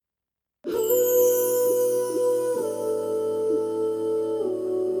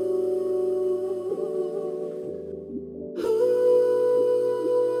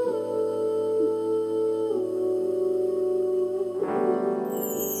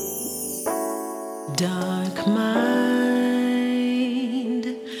Dark mind,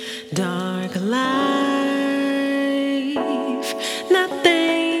 dark life,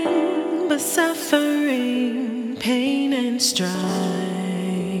 nothing but suffering, pain and strife.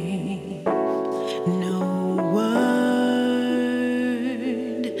 No word,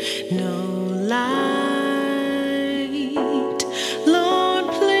 no light. Lord,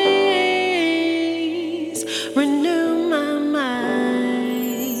 please renew my mind.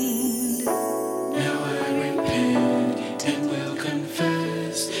 Now I repent and will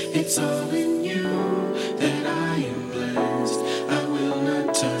confess it's all in you that I am blessed. I will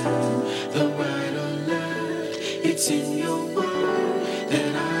not turn the right or left. It's in your word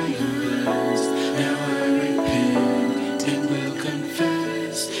that I am blessed. Now I repent and will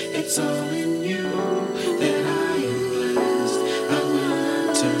confess it's all in you that I am blessed. I will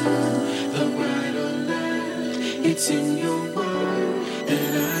not turn the right or left. It's in your word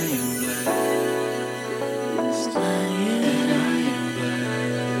that I am blessed.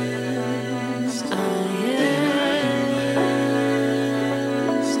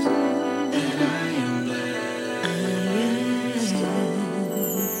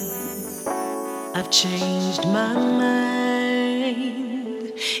 I've changed my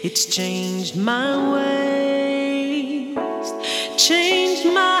mind, it's changed my ways, changed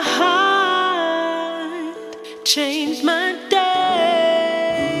my heart, changed my day.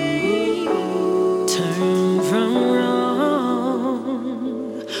 Turn from wrong,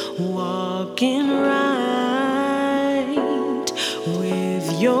 walking right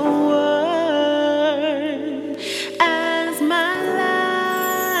with your word as my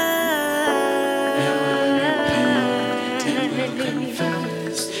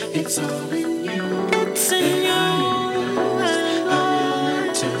It's all in you. It's in you. I will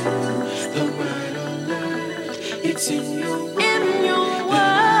not turn the right or left. It's in your word. In your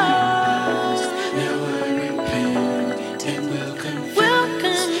Now I word. repent and will confess. Will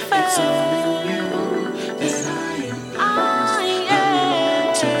confess. It's all in you that I am blessed. I will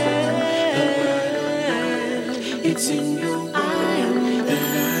not turn the right or left. It's in your word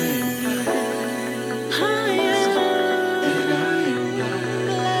that I am blessed. That I am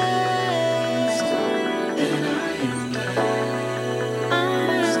blessed. That I am blessed.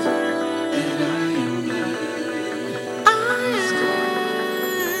 That I am blessed.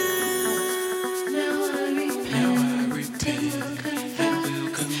 Now I repent and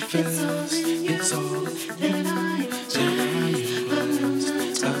will confess. It's all that I am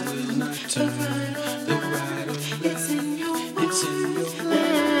blessed. I will not turn the right or left. It's in your word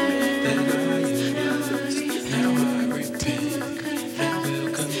that I am blessed. Now I repent and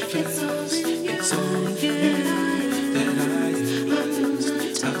will confess. It's all that I am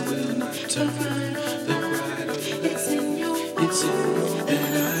blessed. I will not turn the right or left. It's in your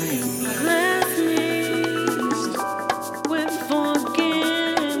that I am blessed. Bless me with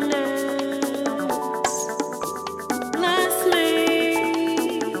forgiveness.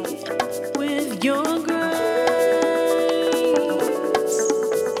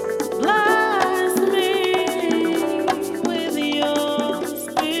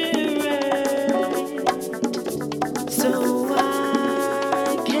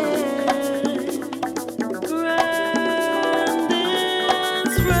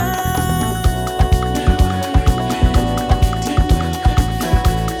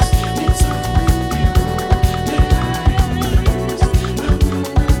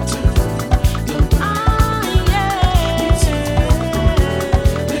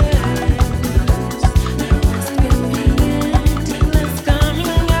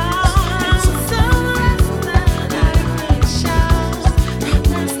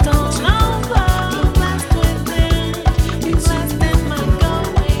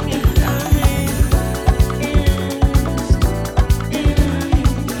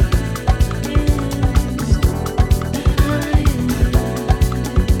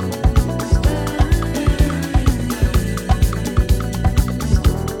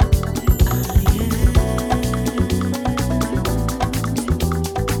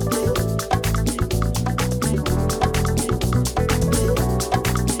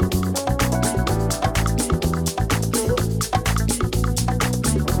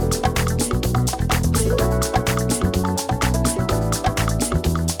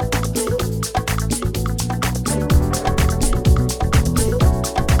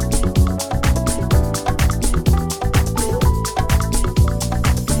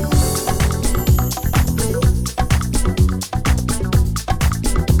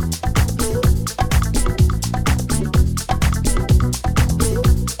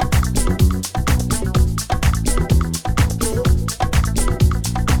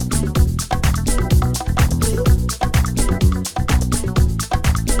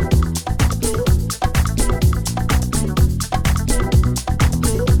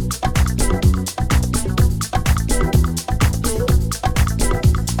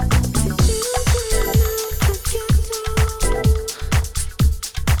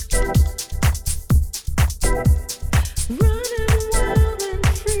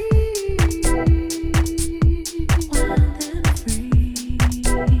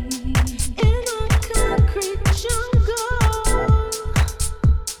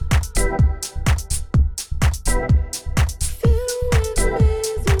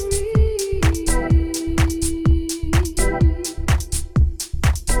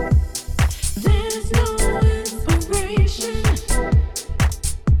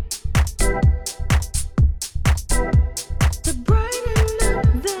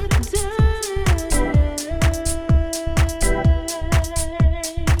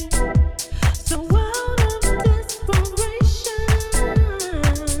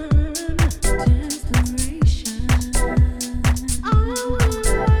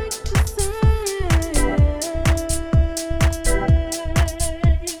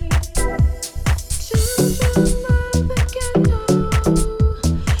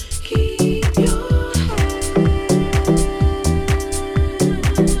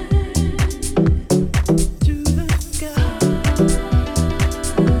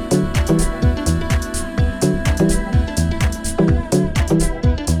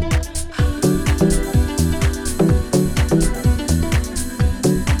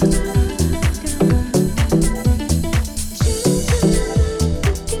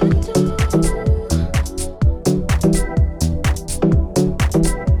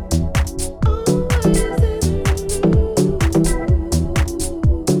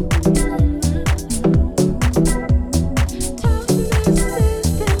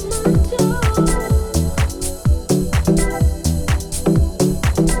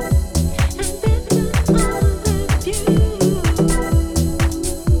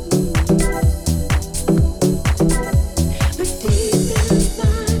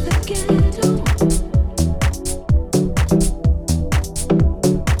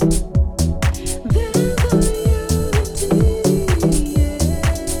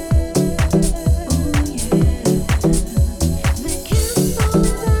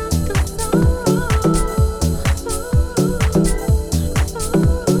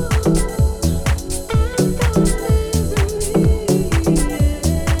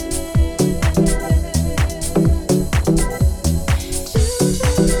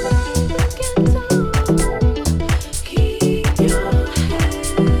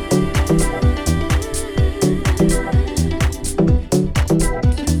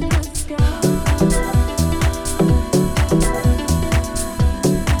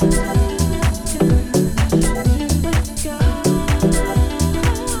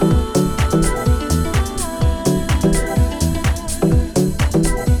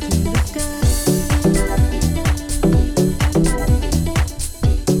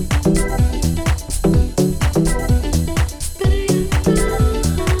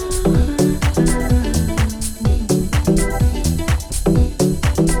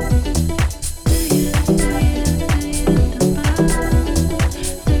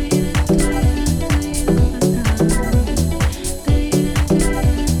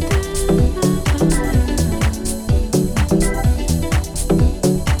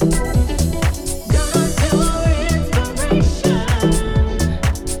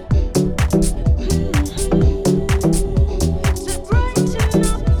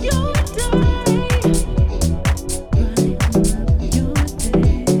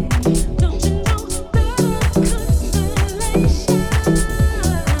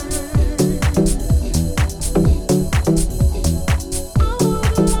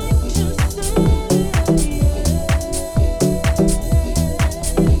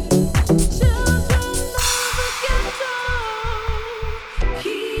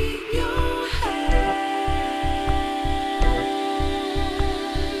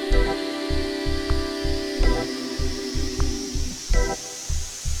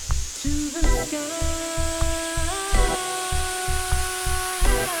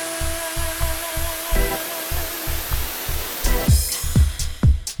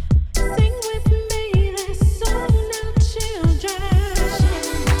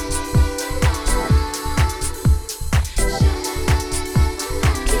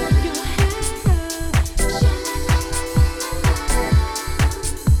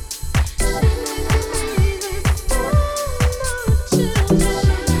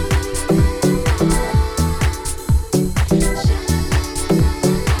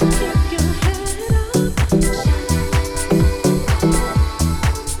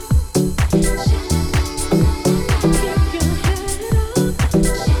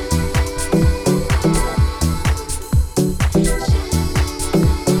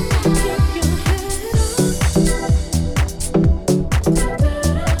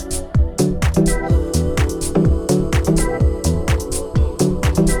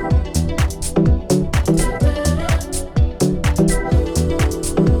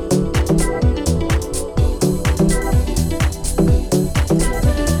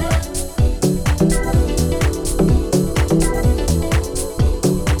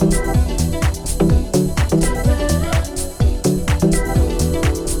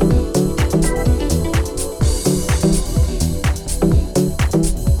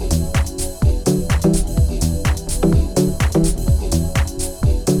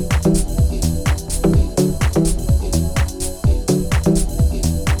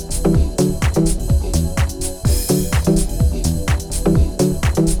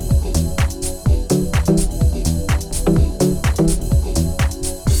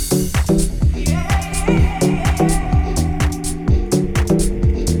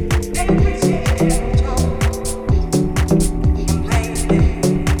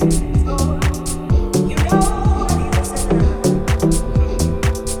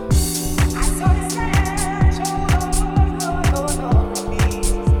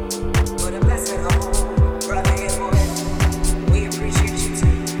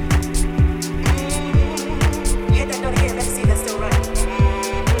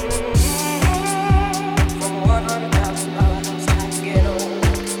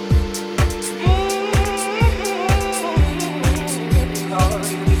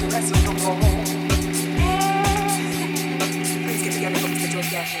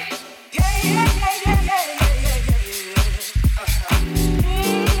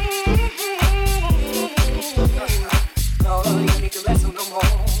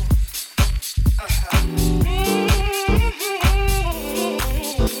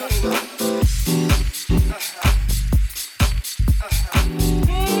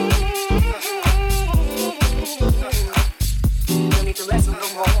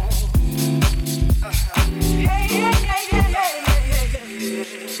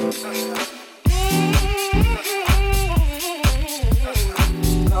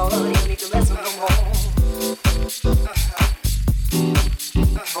 lesson no more.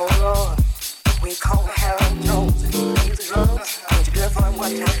 Oh Lord, we call Harold Jones and music drums. With your girlfriend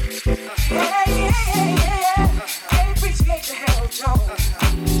one time. Yeah. They appreciate the Harold Jones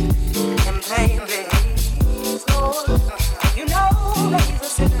and playing bass. Lord, you know that he's a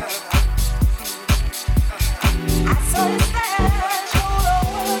sinner. I saw his flash, oh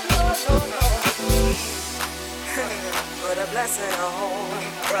Lord. But a blessing, oh,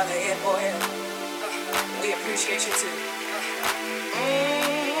 brother and boy, we appreciate you too.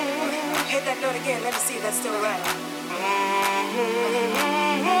 Hit that note again, let me see if that's still right.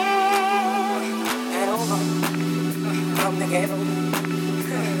 And over from the ghetto.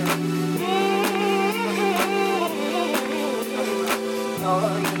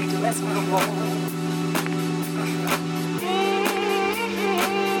 Lord, you need to rest no more.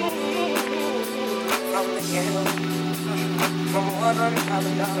 From the ghetto. From $100,000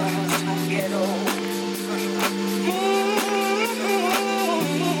 to ghetto.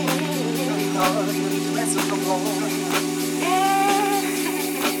 Lord, you need to rest no more.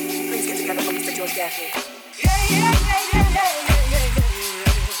 Please get together for Mr. George Gaffney. Yeah.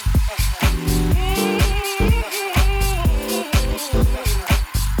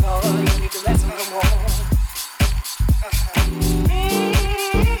 Lord, you need to rest no more.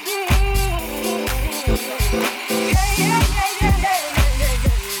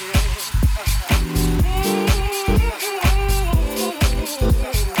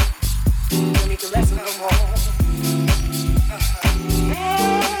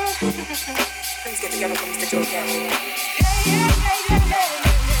 Please get together for Mr.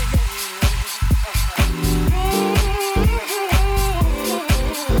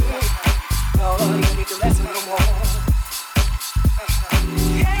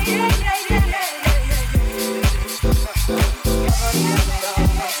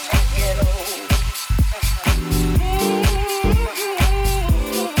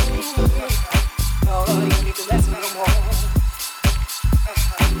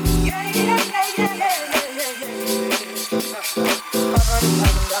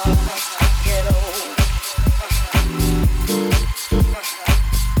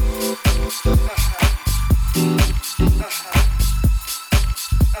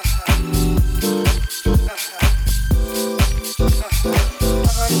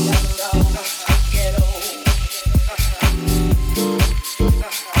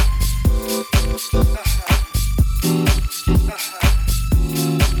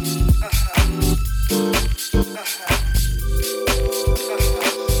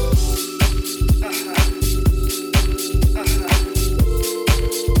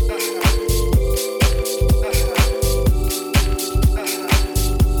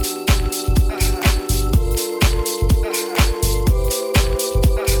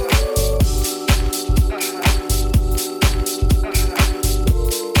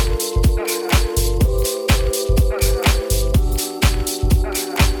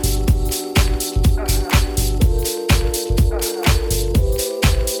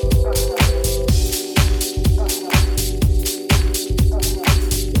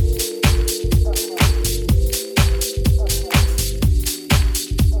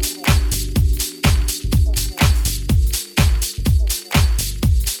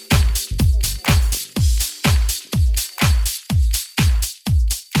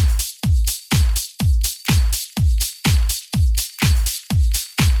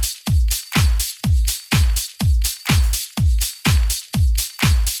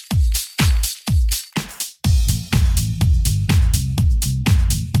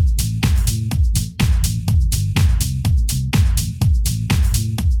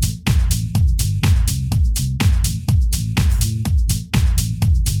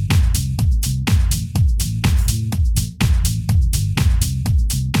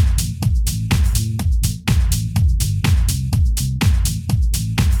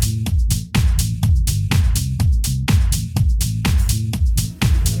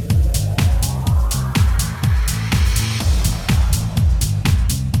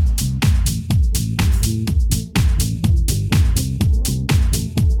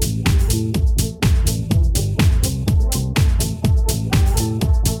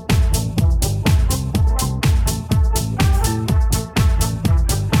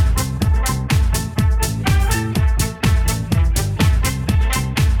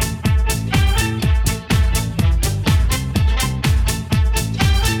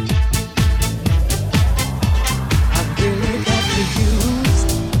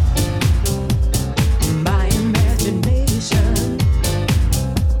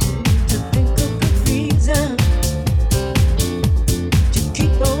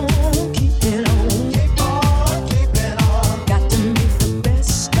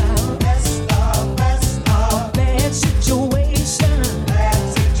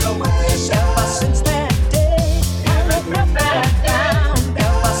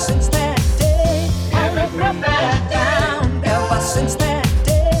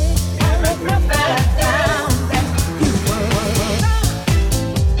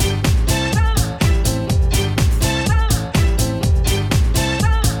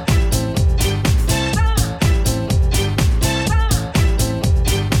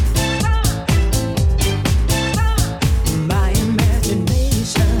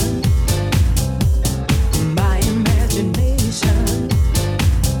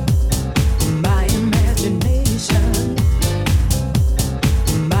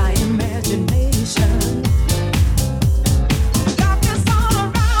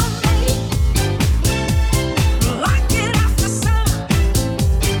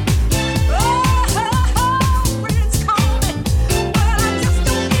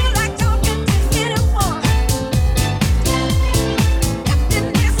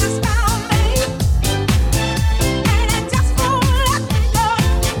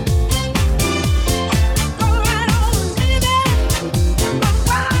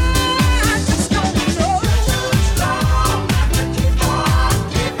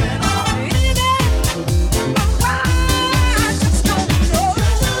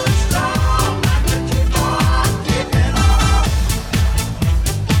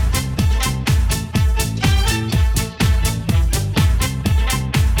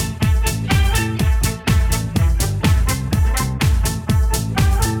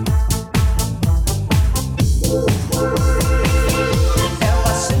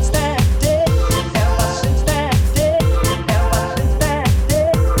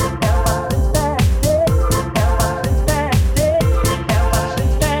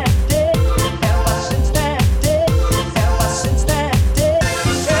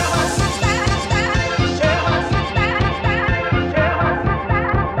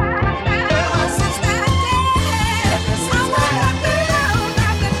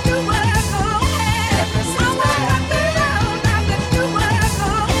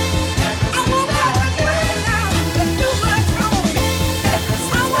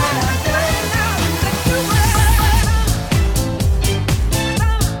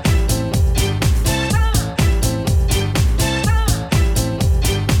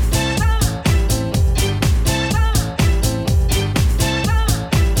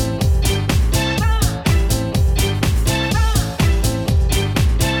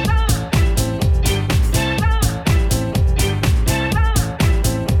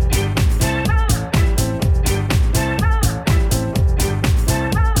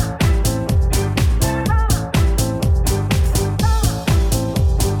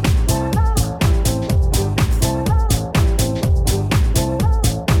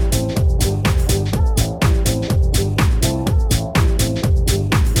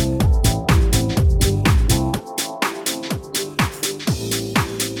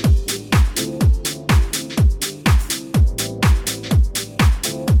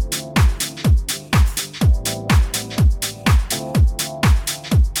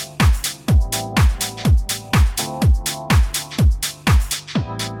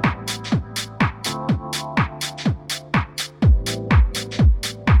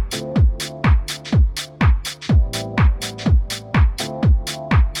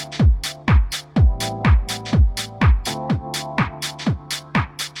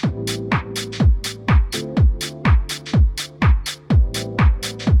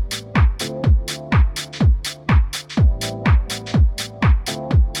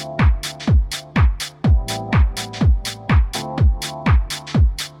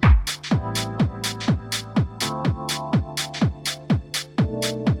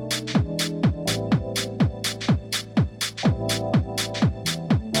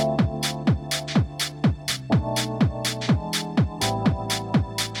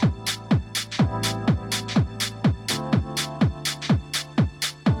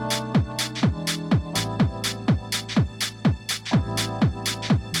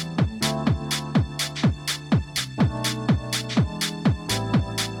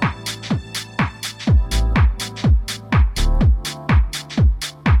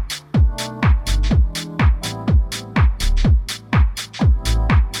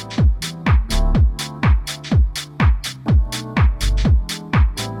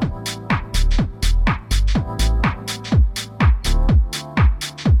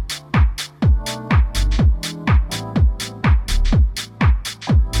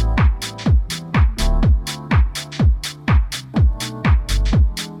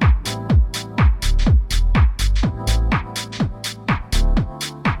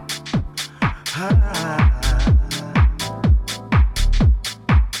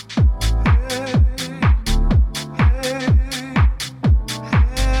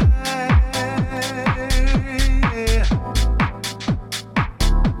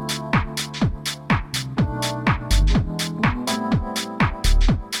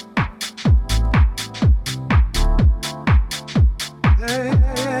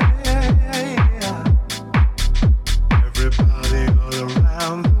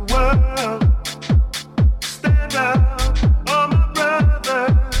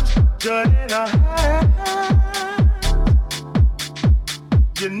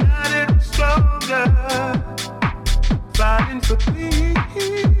 united we're stronger, fighting for peace,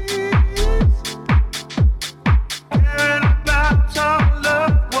 caring about our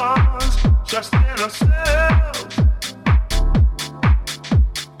loved ones, trusting ourselves,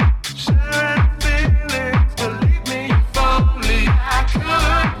 sharing feelings. Believe me, if only I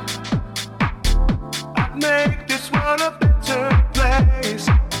could, I'd make this world a better place.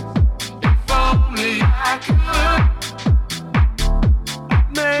 If only I could,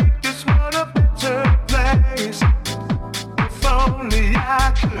 make this world a better place. If only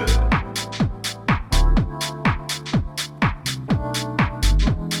I could.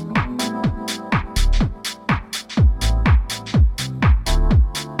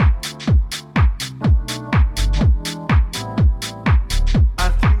 I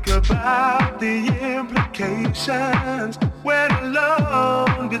think about the implications when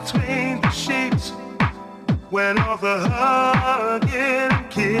alone between the sheets. When all the hugging and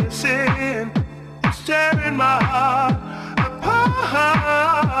kissing is tearing my heart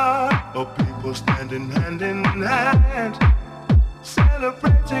apart. Oh, people standing hand in hand,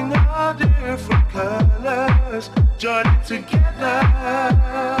 celebrating our different colors, joining together,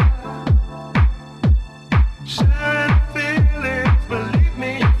 sharing feelings. Believe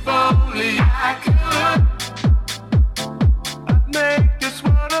me, if only I could, I'd make this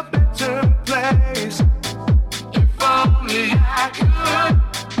world a better place. If only I could,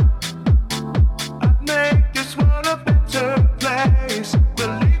 I'd make this world a better place.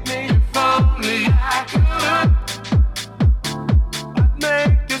 Believe me, if only I could, I'd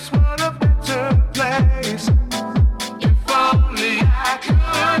make this world a better place. If only I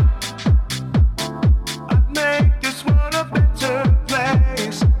could, I'd make this world a better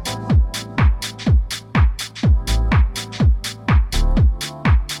place.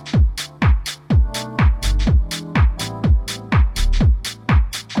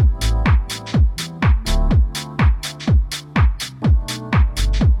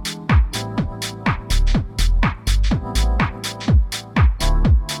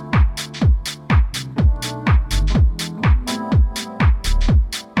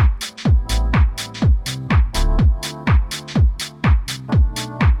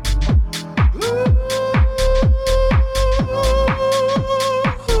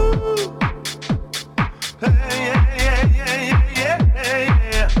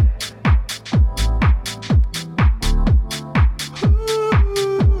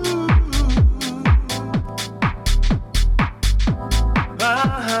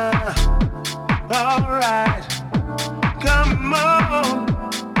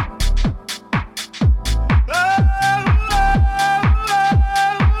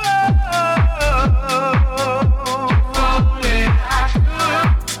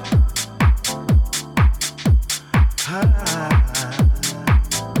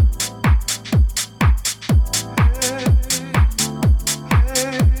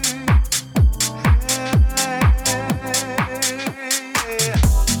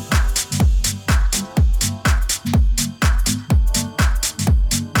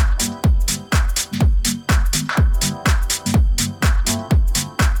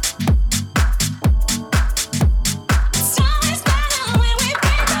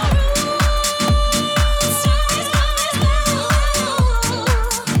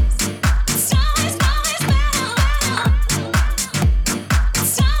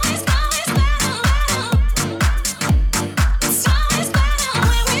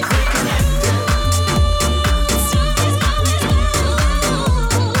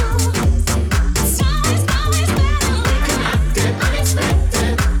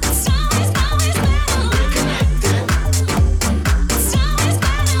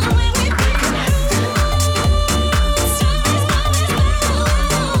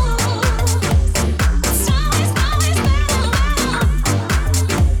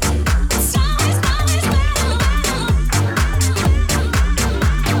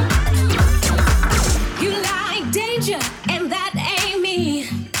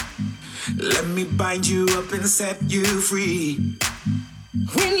 Set you free.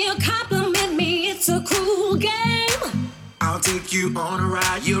 When you compliment me, it's a cruel game. I'll take you on a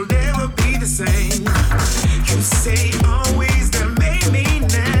ride, you'll never be the same. You say always, that made me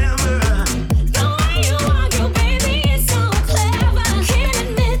never. The way you argue, baby, it's so clever. Can't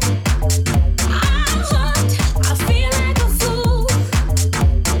admit I'm hooked. I feel like a fool.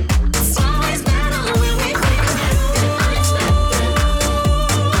 It's always better when we pick it up.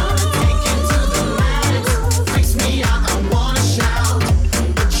 Take you to the max. Freaks me out, I wanna shout,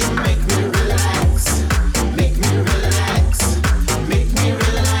 but you make me relax. Make me relax. Make me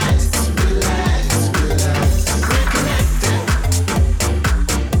relax. Relax, relax. We're connected.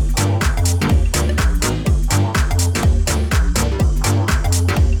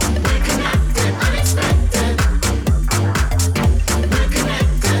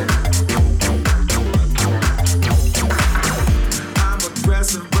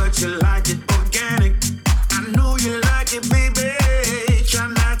 you like it organic. I know you like it, baby. Try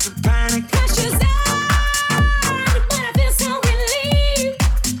not to panic. Pressure's on, but I feel so relieved.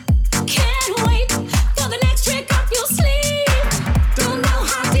 Can't wait for the next trick up your sleeve. Don't know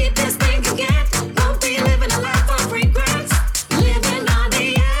how deep this thing can get. Won't be living a life of regrets. Living on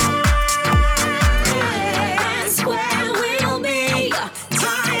the edge where we'll be.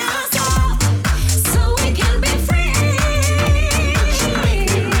 Tie us up so we can be free. Make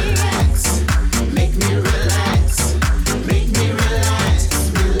me relax.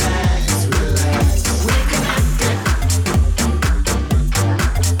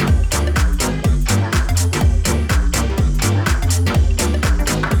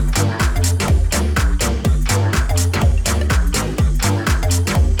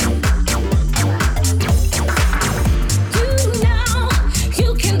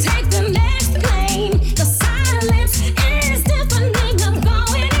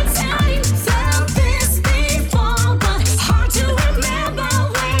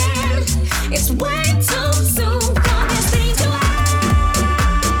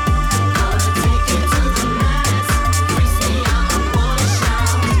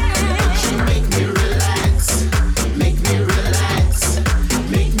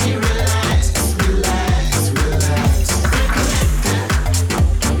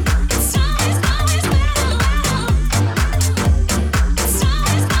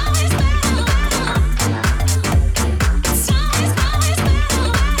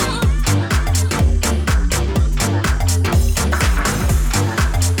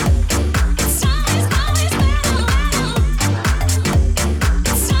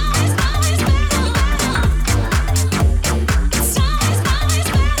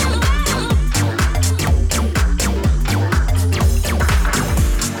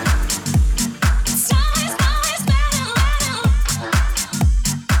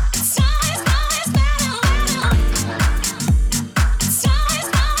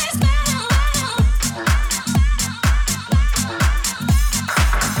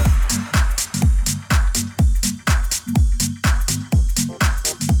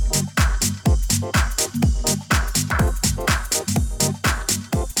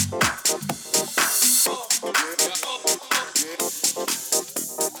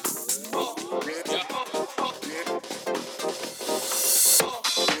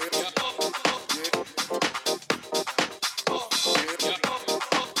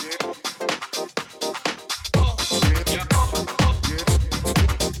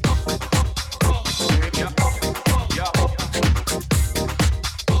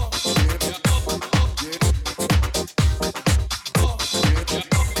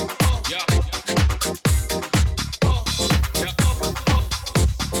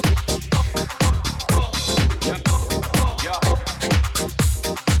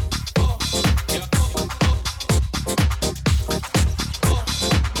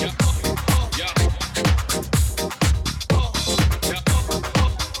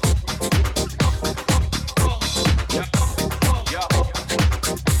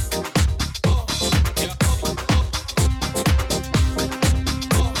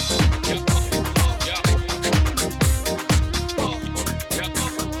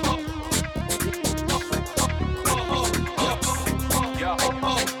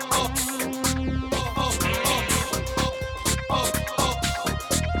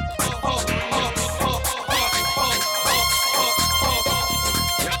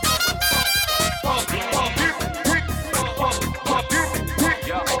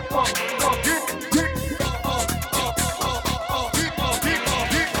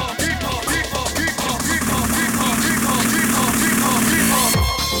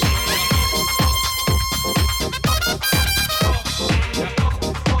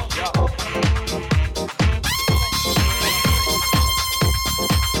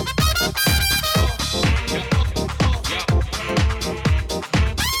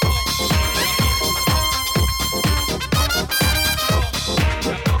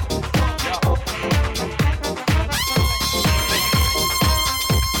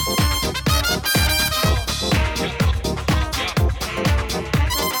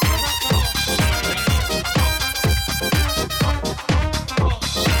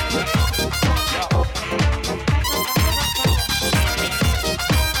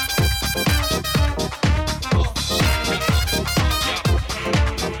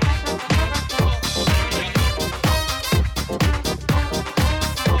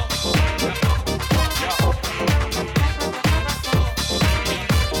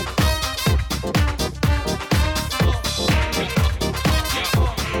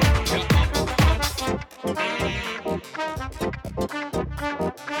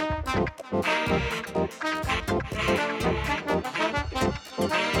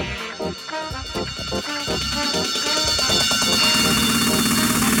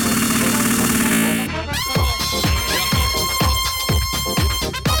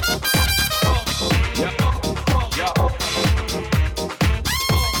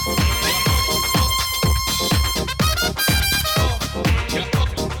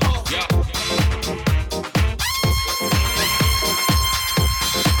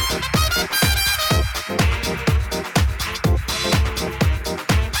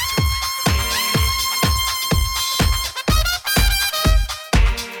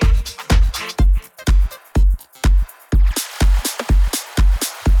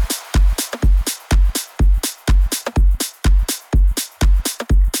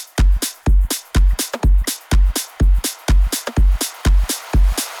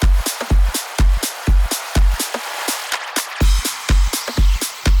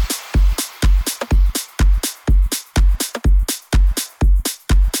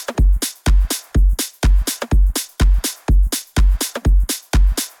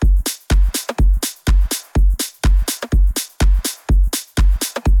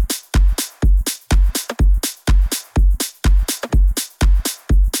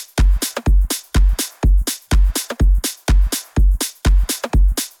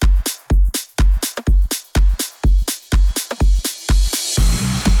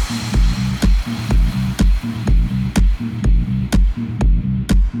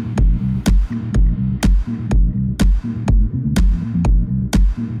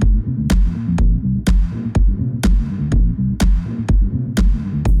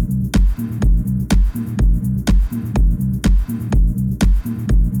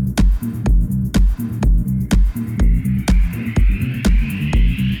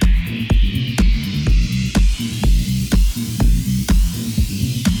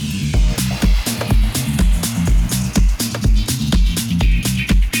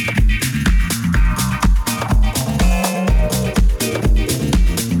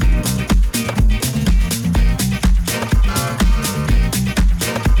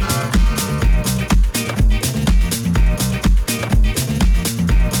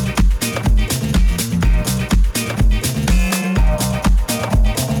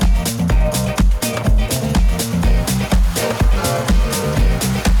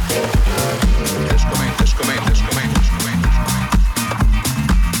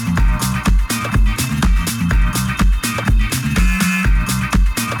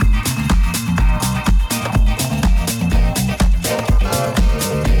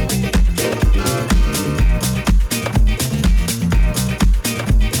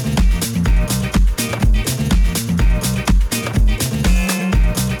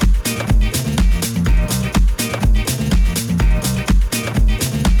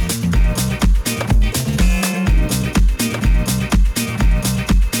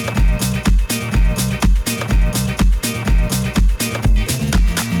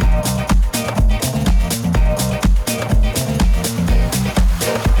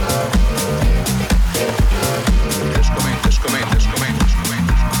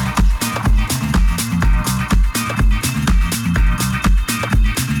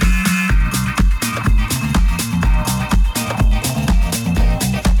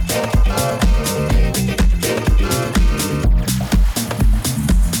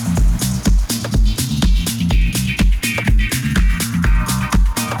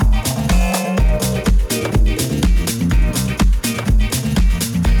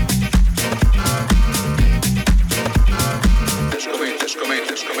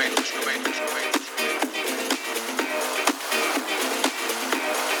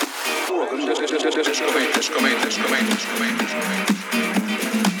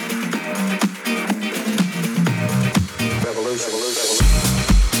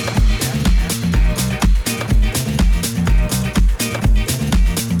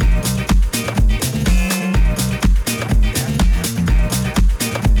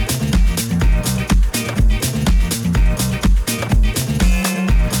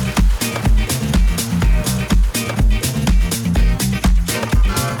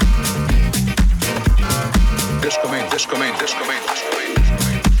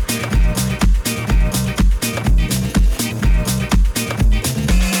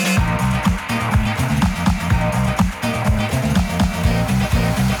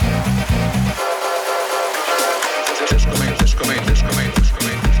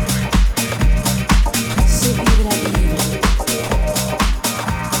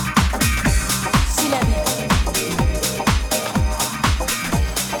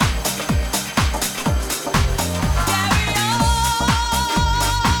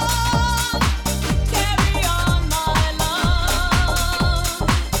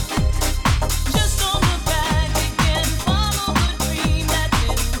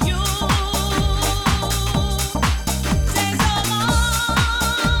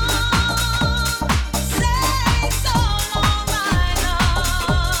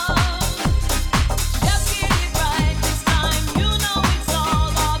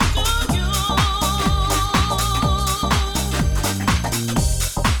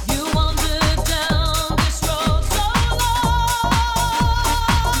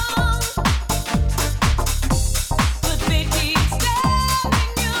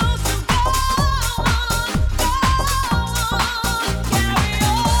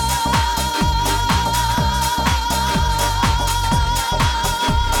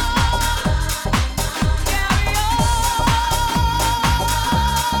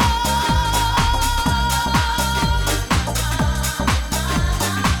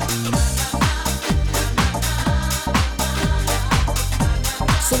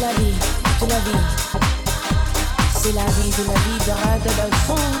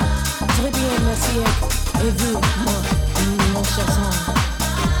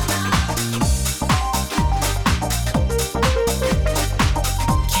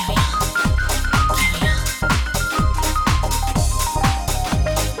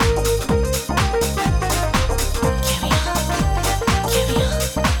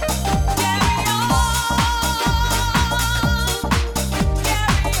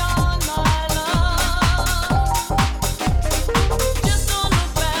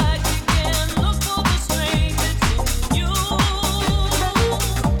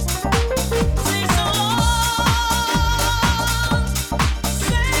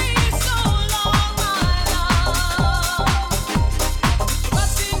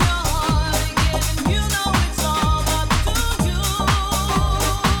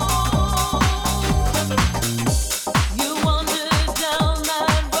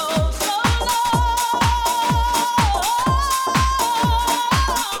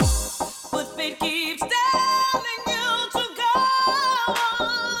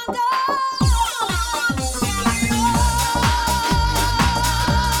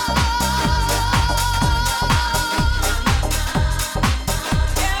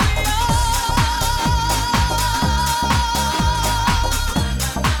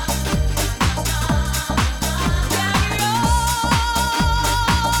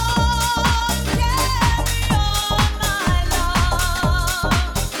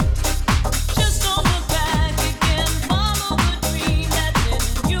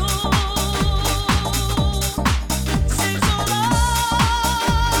 You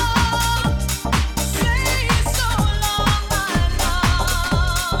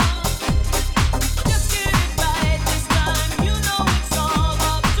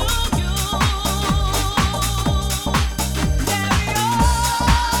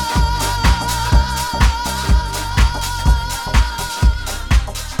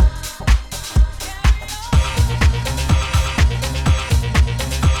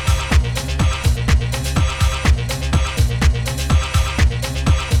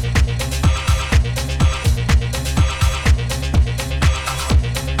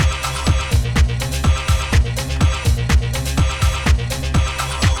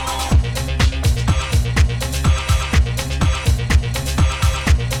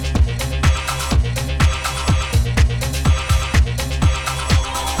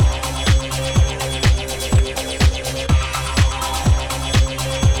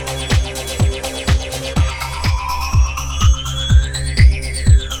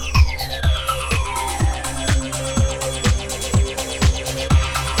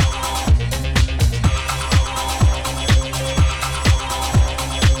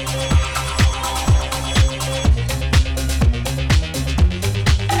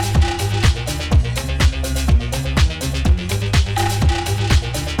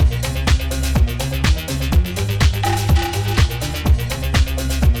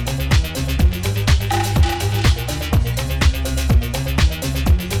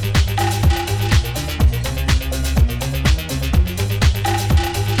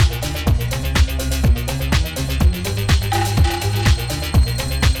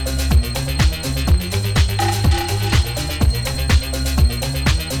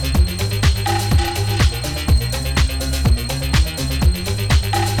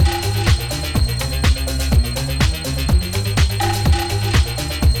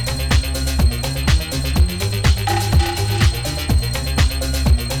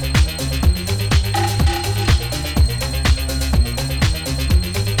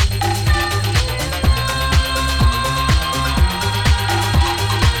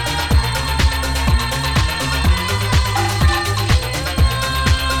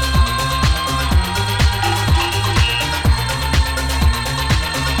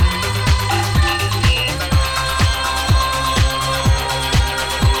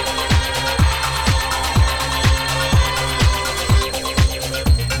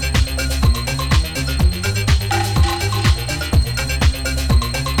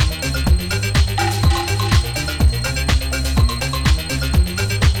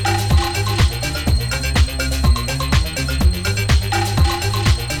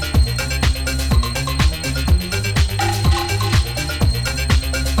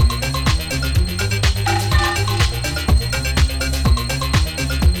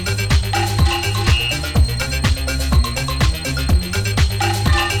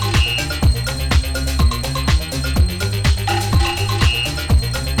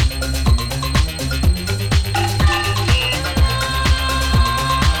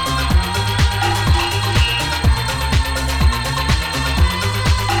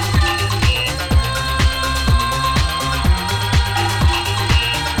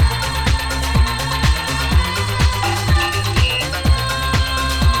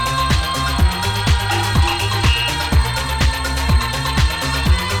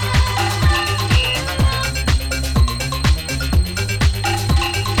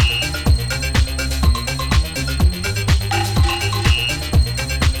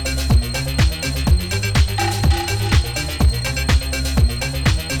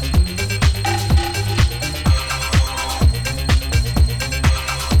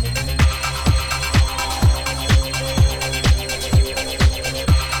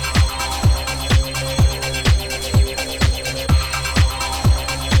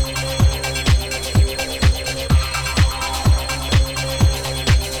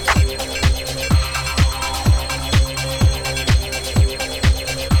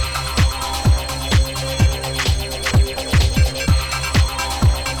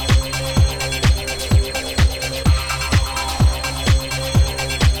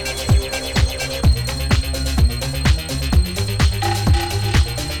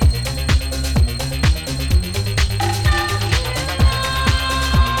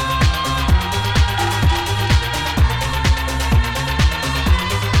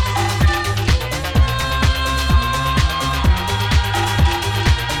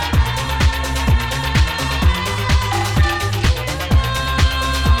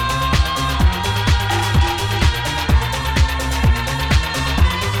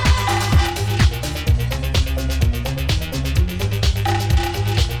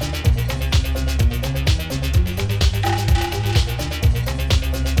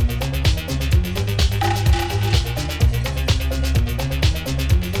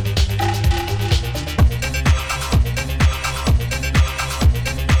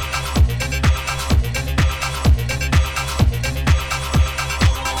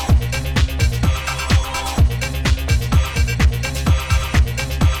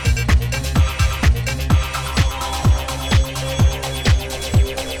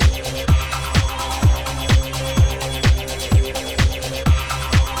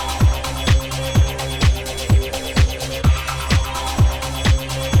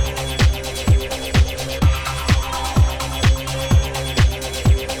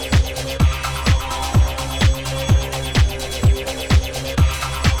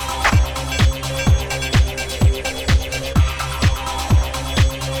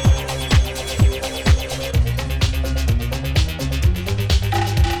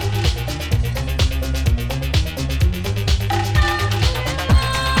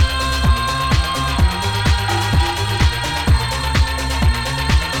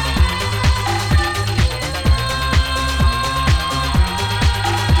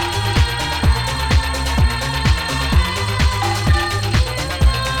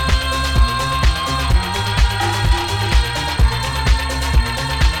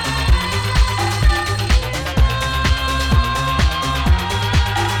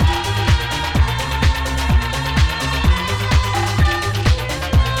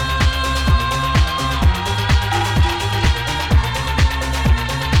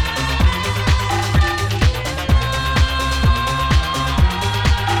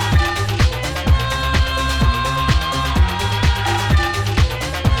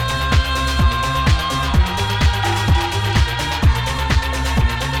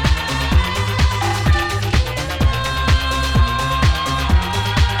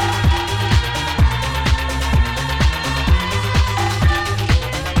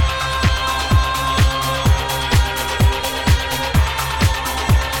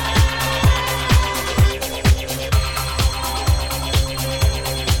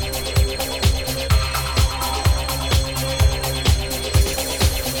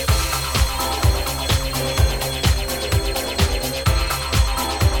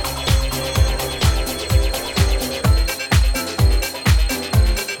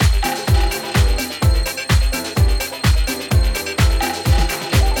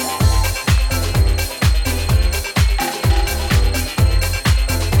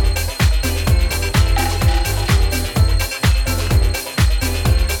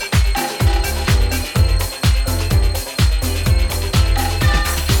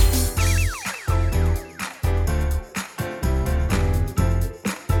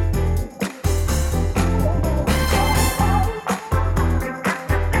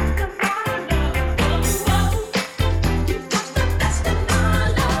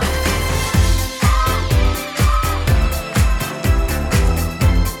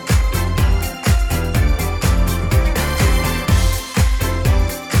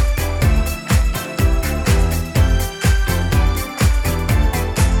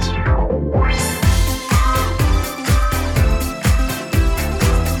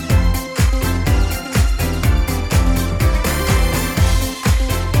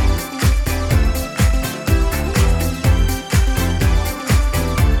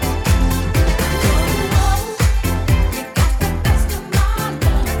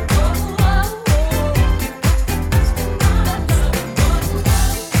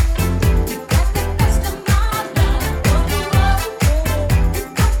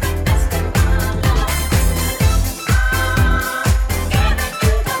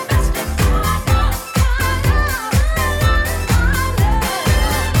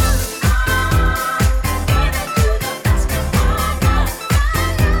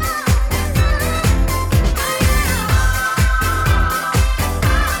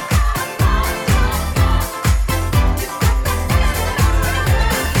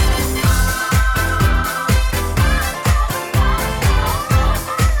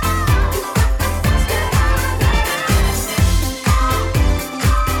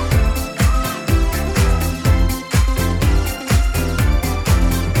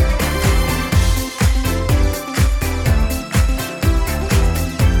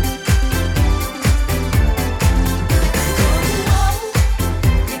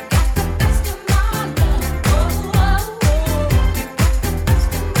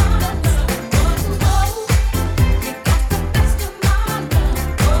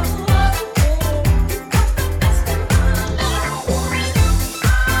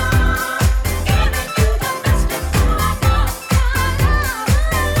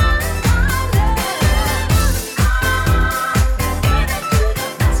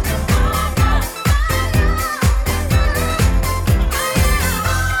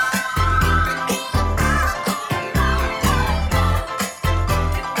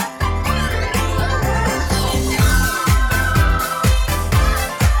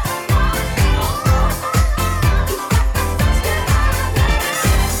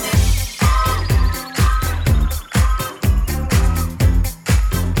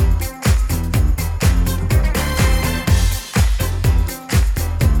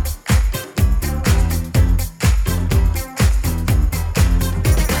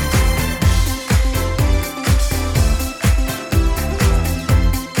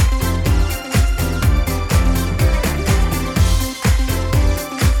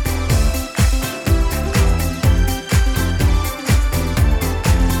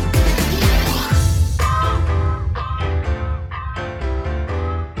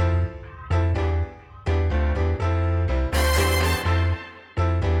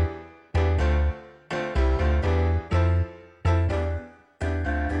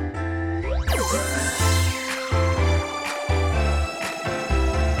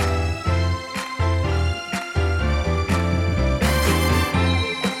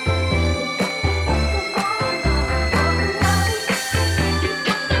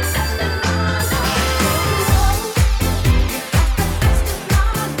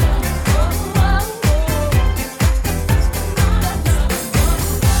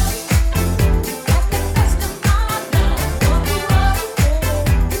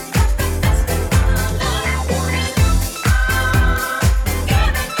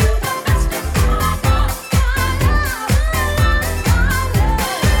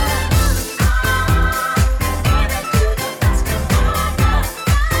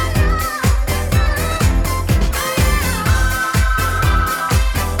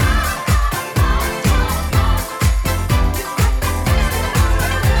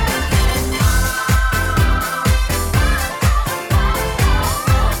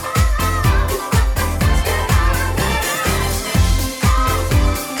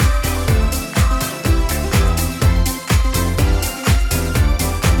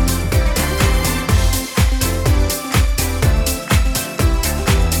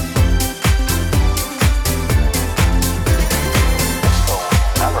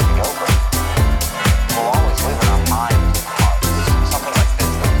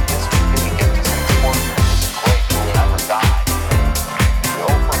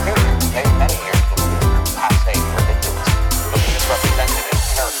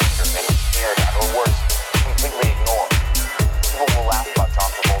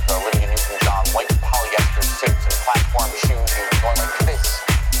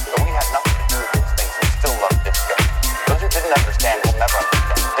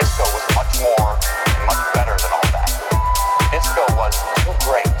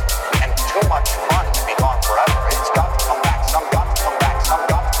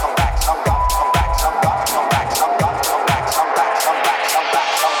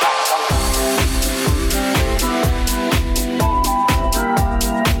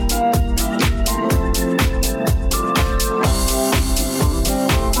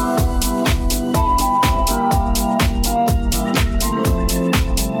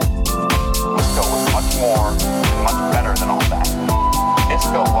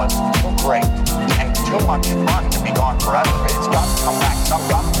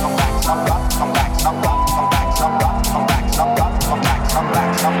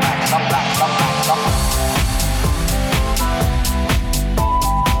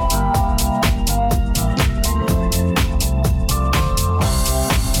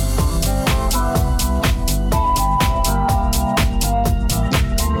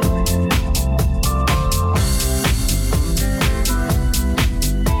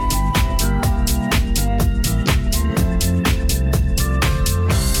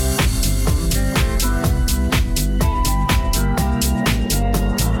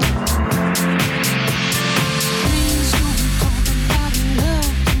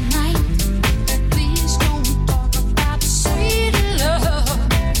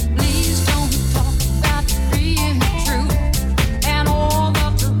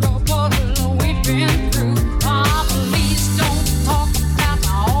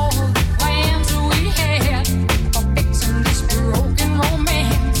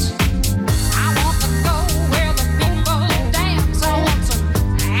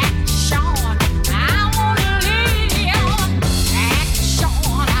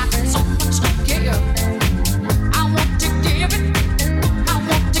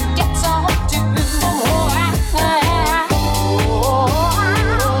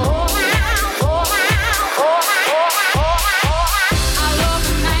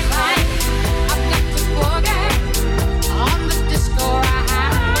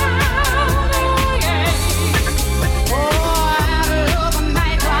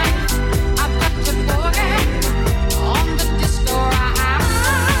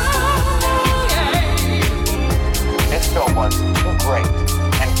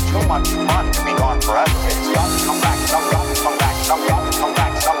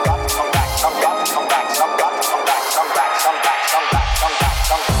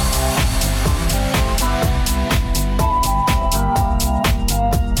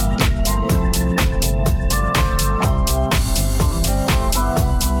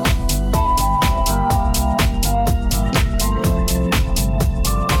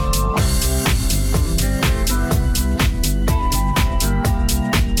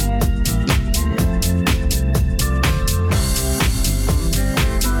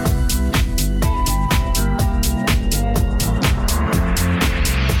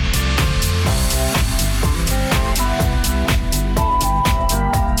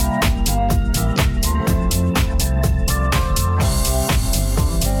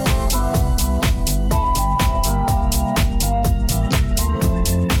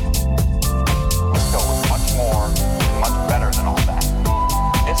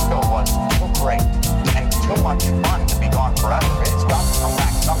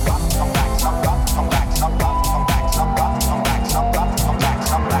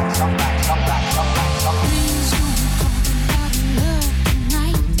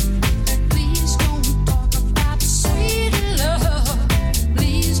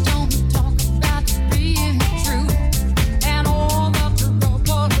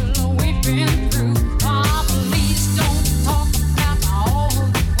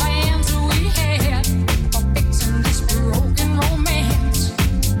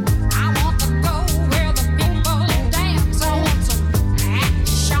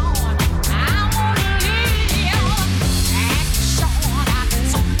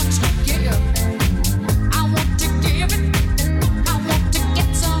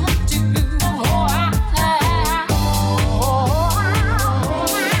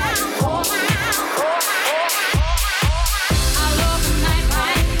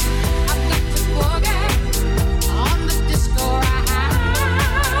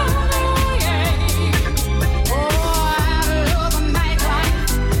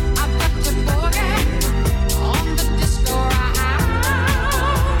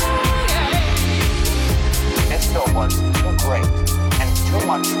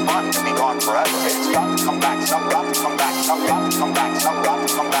not too fun to be gone forever. It's got to come back, some got to come back, some got to come back, some got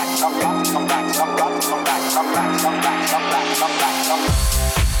to come back, some got to come back, some got to come back, some back, some back, some back, some back, some back.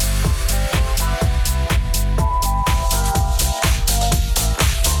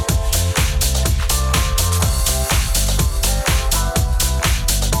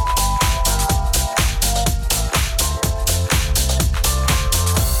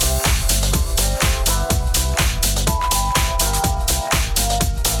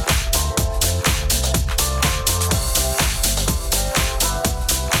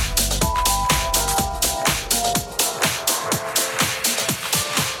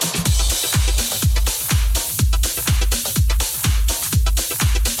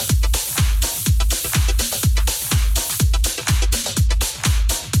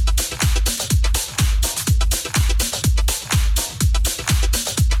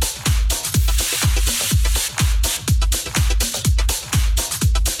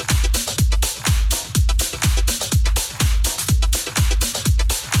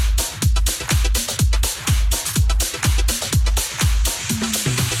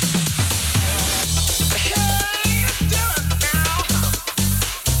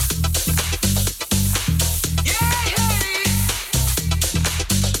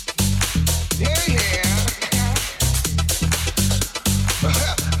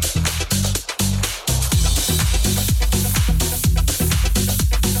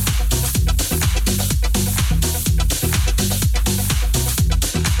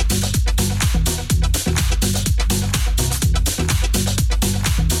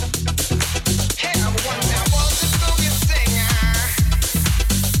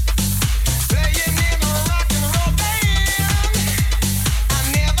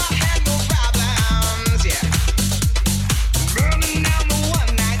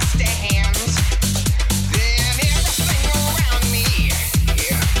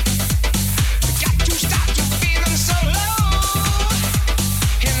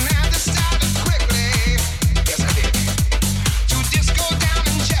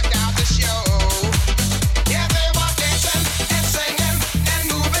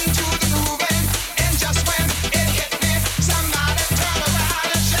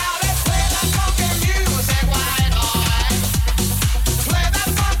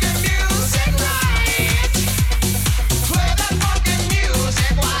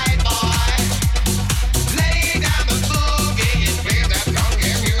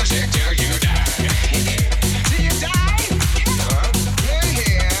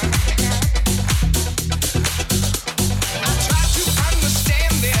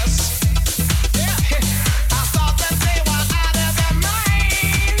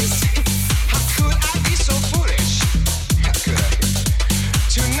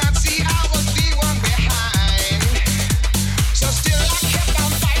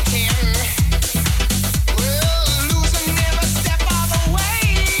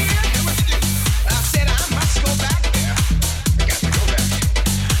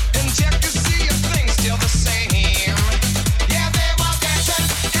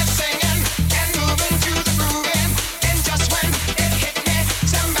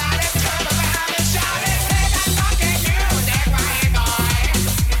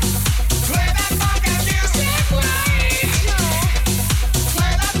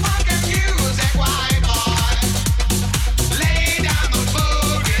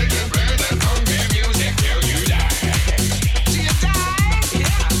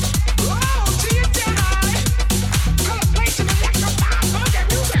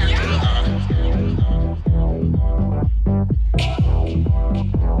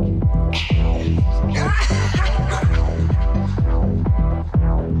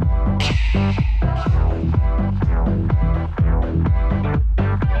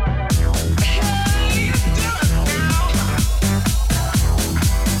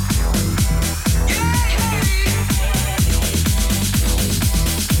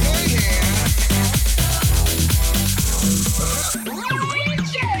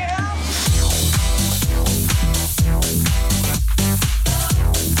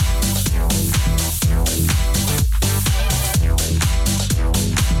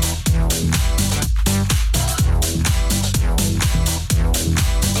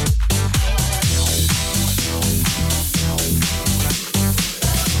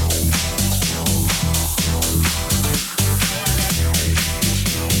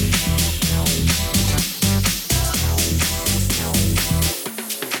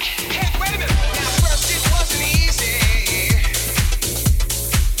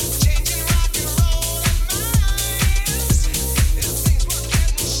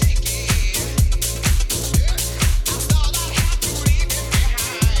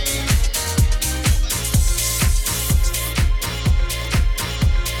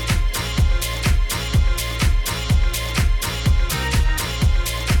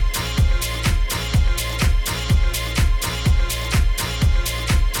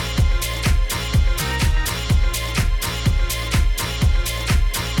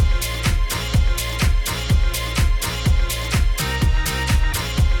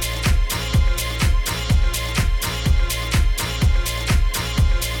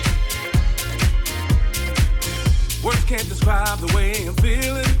 can't describe the way I'm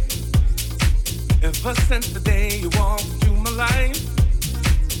feeling. Ever since the day you walked into my life,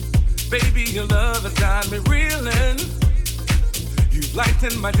 baby, your love has got me reeling. You've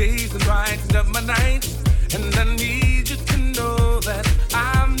lightened my days and brightened up my nights, and I need you to know that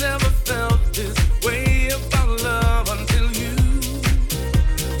I've never felt this way about love until you.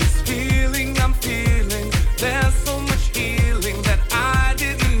 This feeling I'm feeling, there's so much healing that I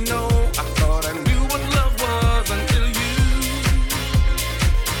didn't know. I thought I knew what love was until you.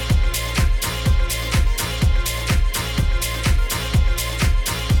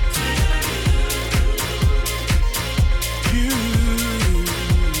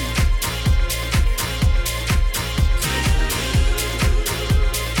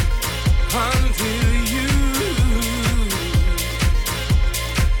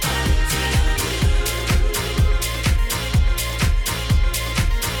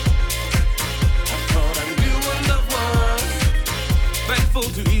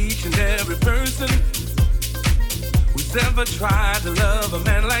 To each and every person who's ever tried to love a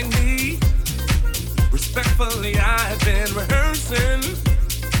man like me. Respectfully, I have been rehearsing.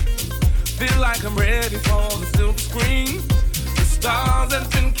 Feel like I'm ready for the silver screen. The stars have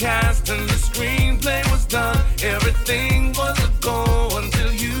been cast and the screenplay was done. Everything was a go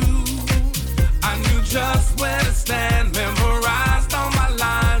until you. I knew just where to stand, memorized all my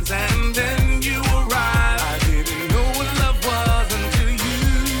lines, and then you arrived. I didn't know what love was until you.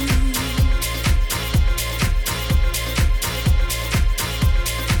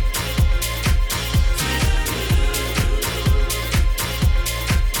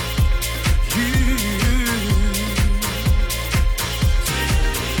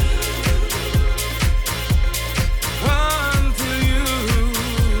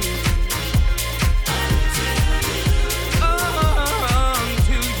 Oh,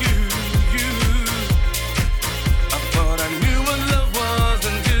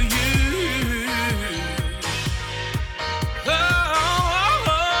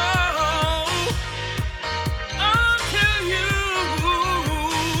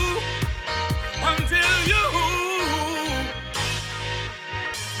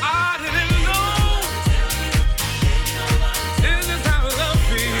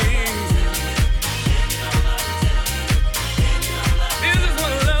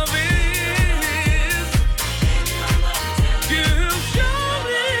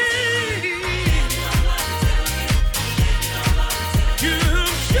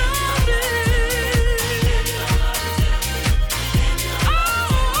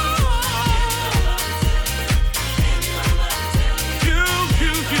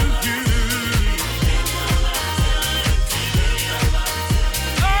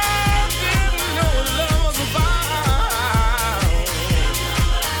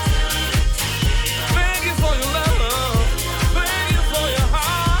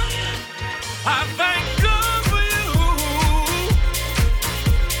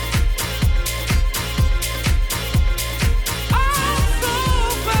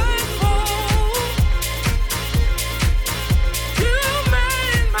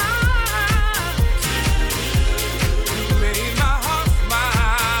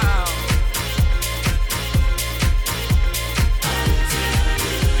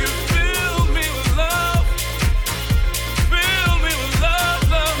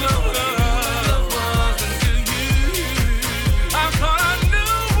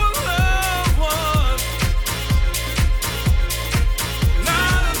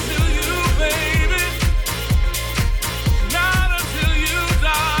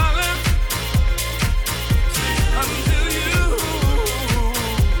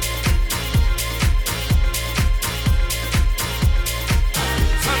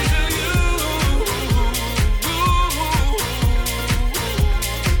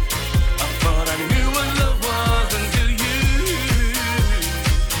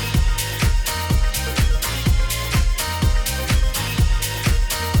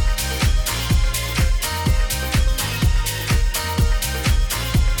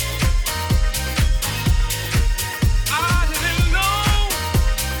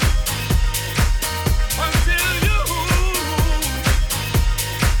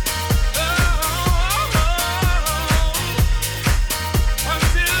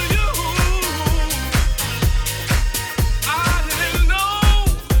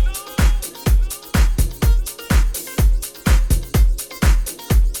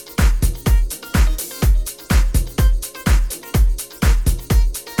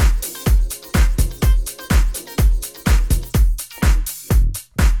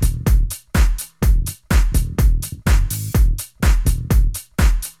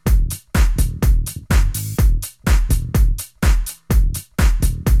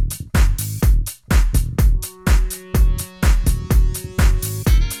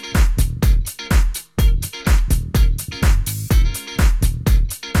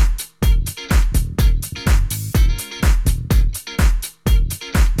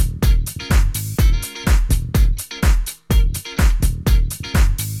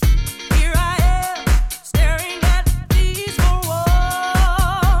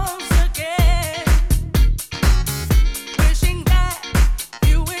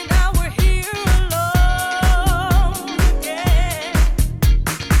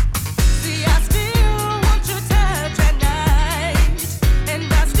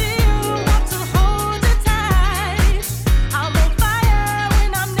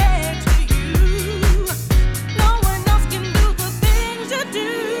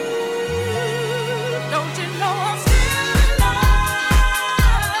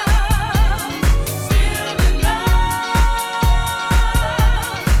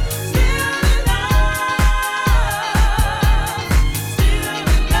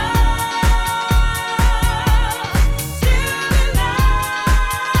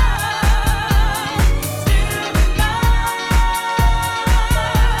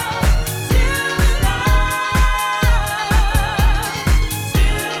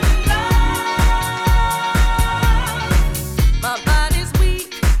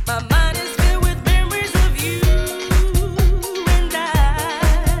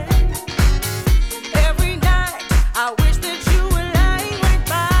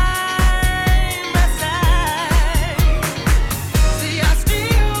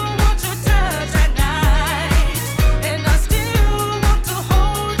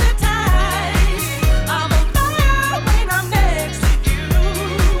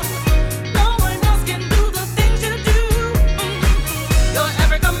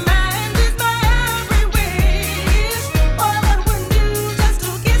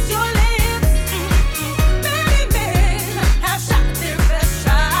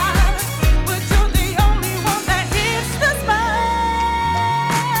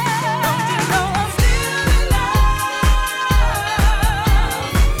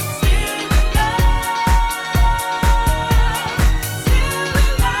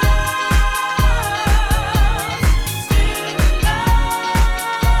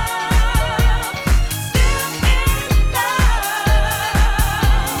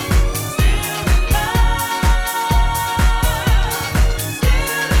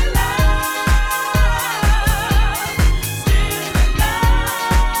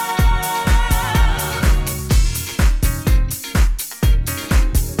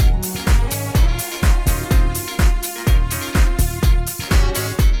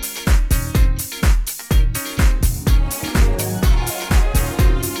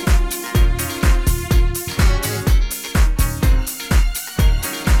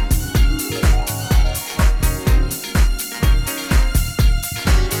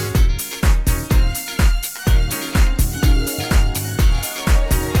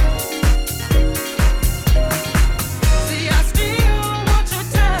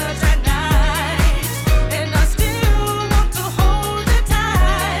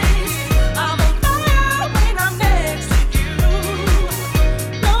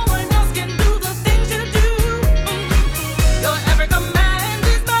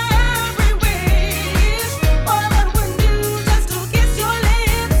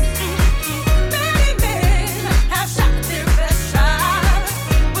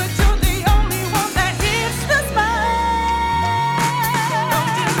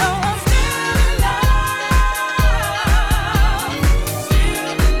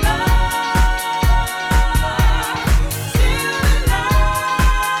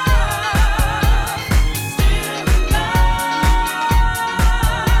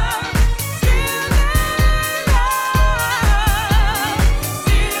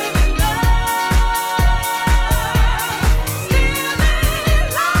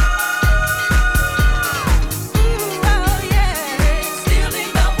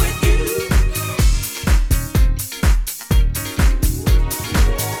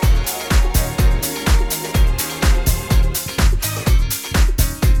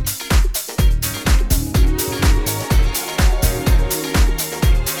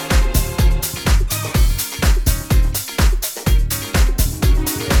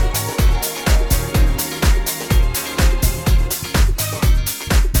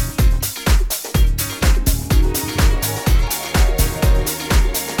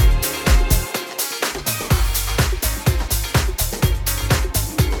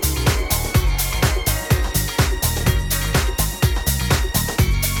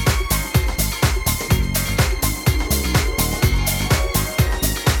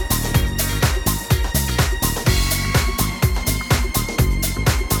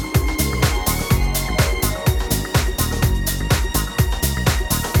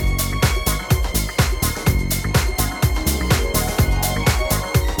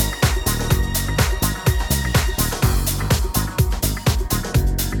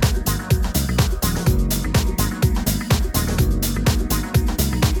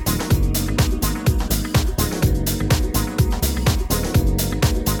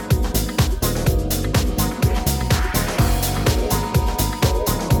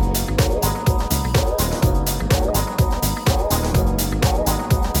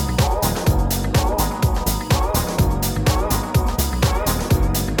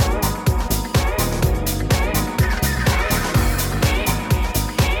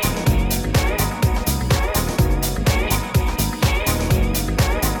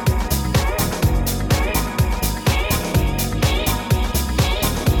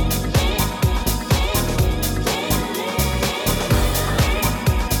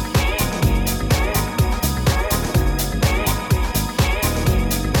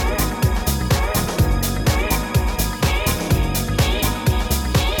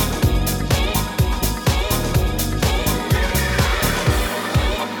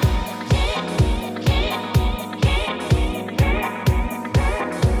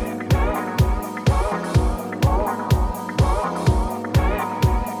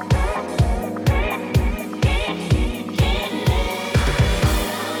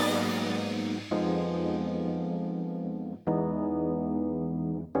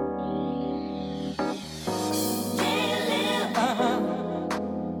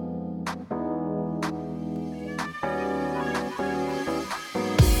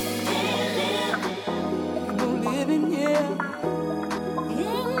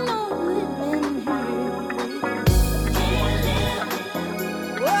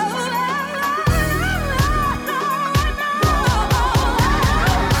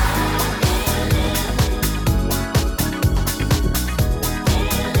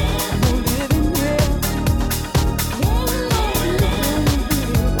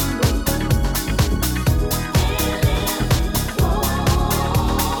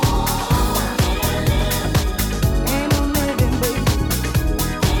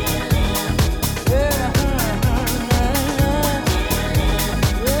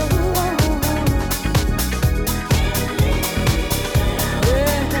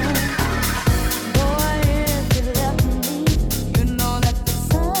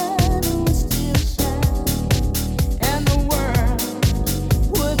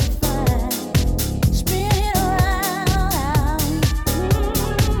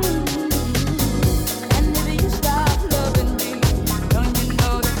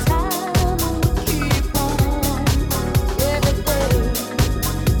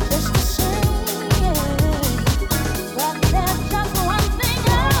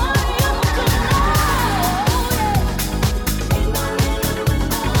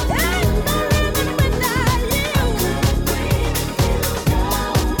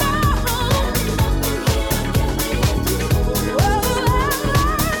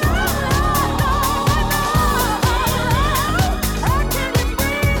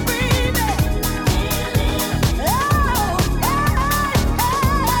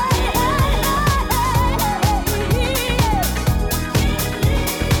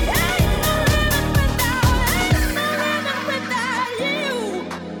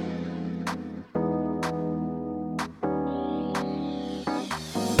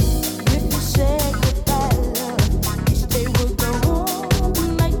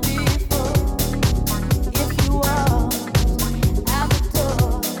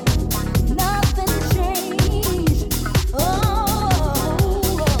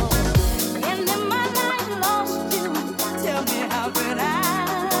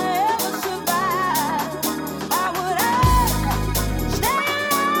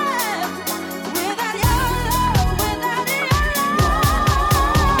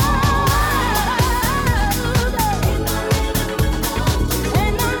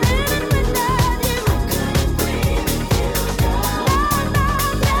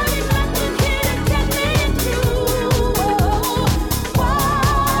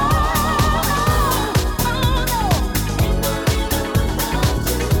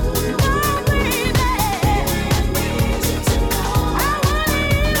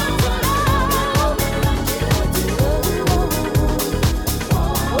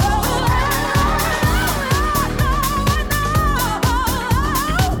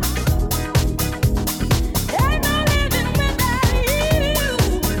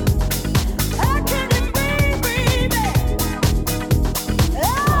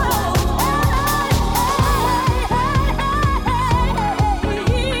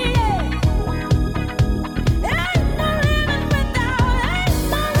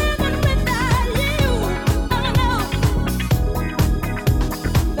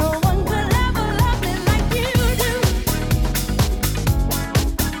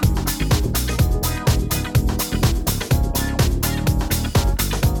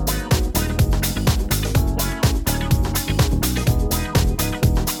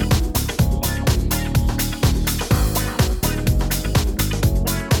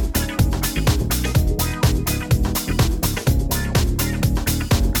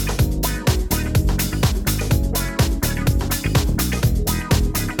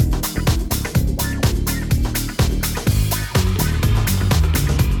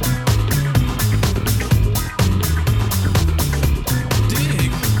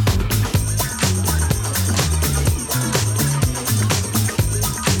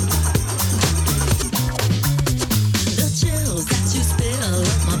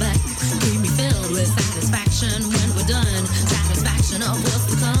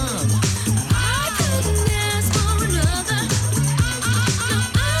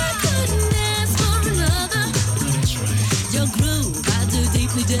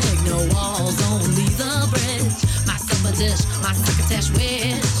 foolish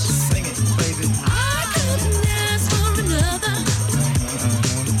wish. Sing it, baby. I couldn't ask for another.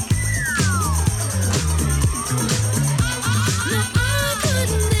 No, I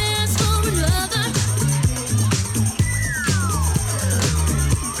couldn't ask for another.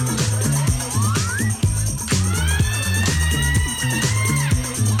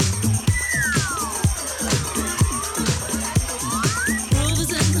 Groove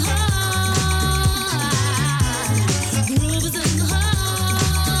is in the heart. Groove is in the heart.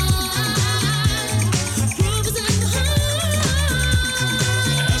 Groove is in the heart.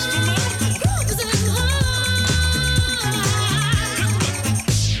 Groove is in the heart.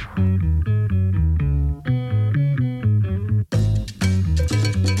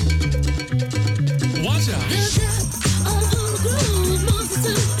 Watch out. The depth of the groove moves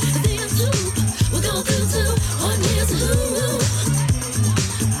us to the end loop. We'll go through to one year's who.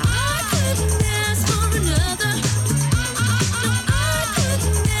 I couldn't ask for another. No, I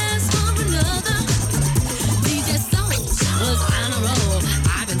couldn't ask for another. DJ Soul was on a roll.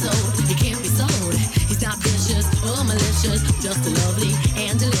 I've been told he can't be sold. He's not vicious or malicious, just lovely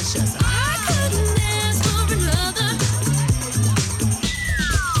and delicious. I couldn't ask for another.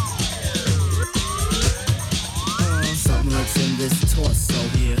 Something lurks in this torso.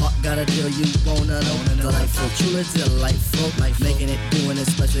 Heart got a deal you wanna know. Delightful, truly delightful. Making it, doing it,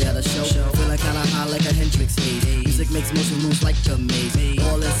 especially at a show. Feeling kinda high like a Hendrix haze. Music makes motion moves like a maze.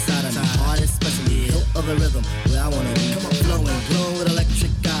 All inside of me, heart especially. Hilt of the rhythm, where I wanna be. Come on, flowing, glowing with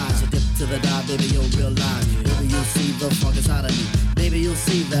electric eyes. So dip to the dive, baby, you'll realize. Baby, you'll see the funk inside of me. Baby, you'll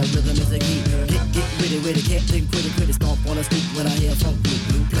see that rhythm is the key. Get with it, can't think quit it. Stomp on the street when I hear funk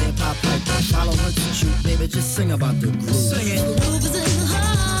blue playing pop pipe. Follow her to shoot, baby, just sing about the groove. Sing it. Groove is in the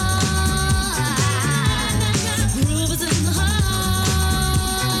heart. Groove is in the heart.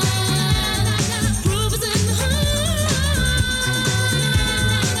 Groove is in the heart.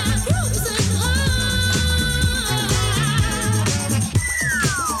 Groove is in the heart.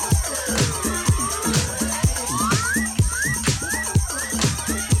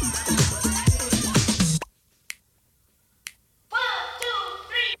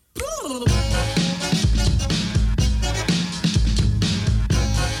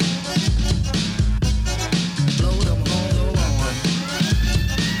 Blow them horns on.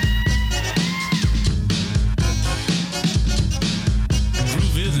 Groove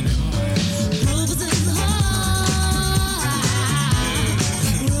is in the heart. Groove is in the heart.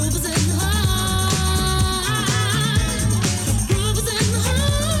 Groove is in the heart. Groove is in the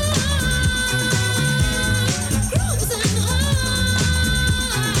heart. Groove is in the heart.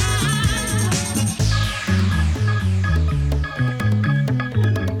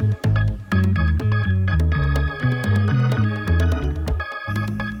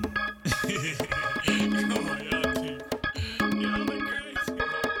 Come on, y'all two. Y'all look crazy.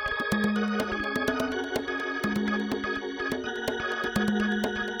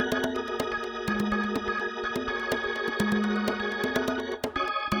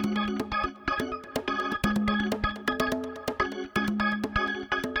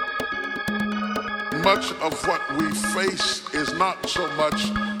 Much of what we face is not so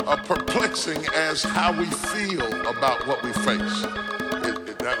much perplexing as how we feel about what we face.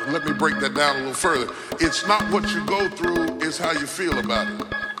 Let me break that down a little further. It's not what you go through, it's how you feel about it.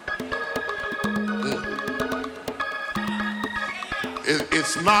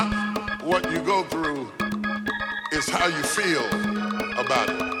 It's not what you go through, it's how you feel about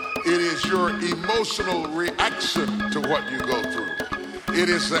it. It is your emotional reaction to what you go through. It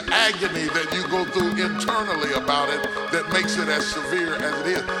is the agony that you go through internally about it that makes it as severe as it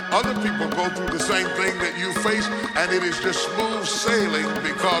is. Other people go through the same thing that you face, and it is just smooth sailing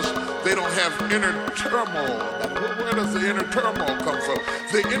because they don't have inner turmoil. Where does the inner turmoil come from?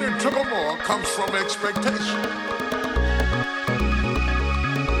 The inner turmoil comes from expectation.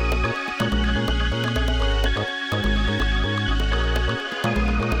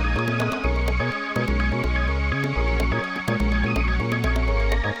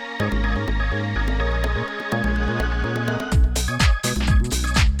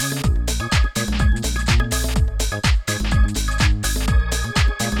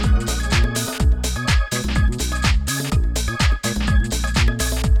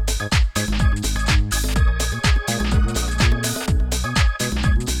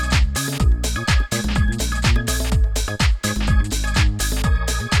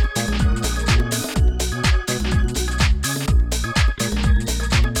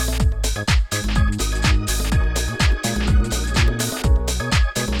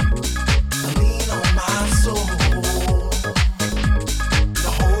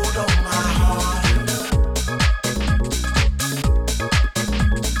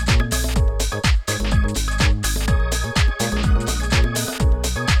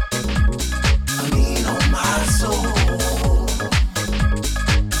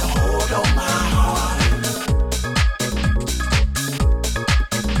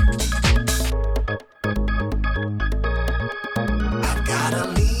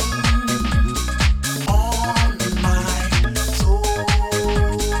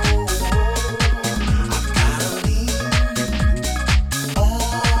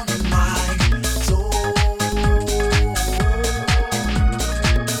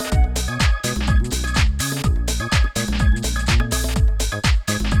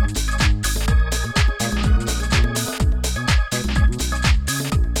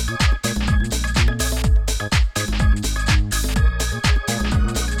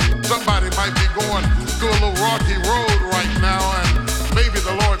 through a little rocky road right now, and maybe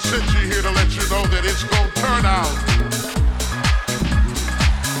the Lord sent you here to let you know that it's going to turn out.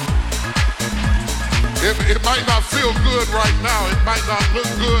 It might not feel good right now, it might not look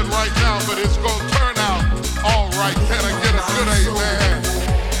good right now, but it's going to turn out all right. Can I get a good amen?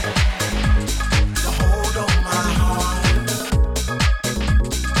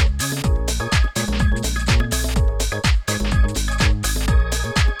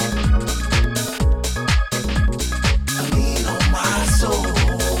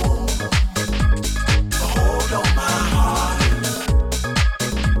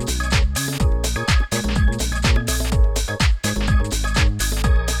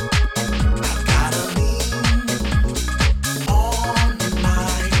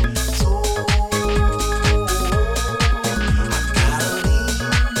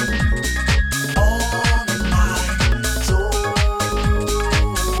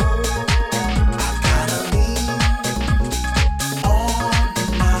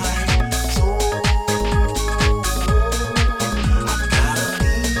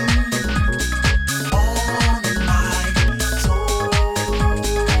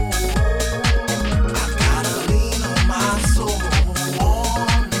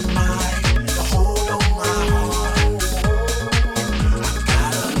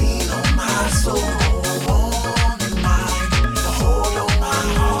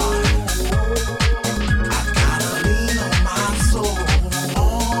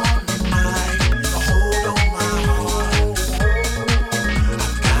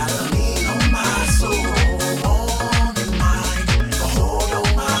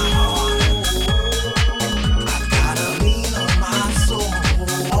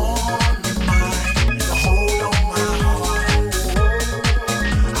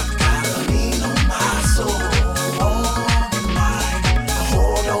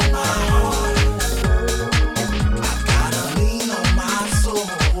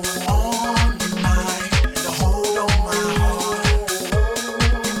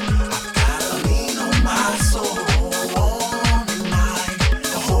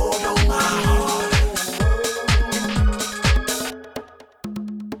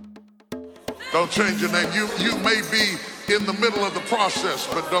 Don't change your name. You may be in the middle of the process,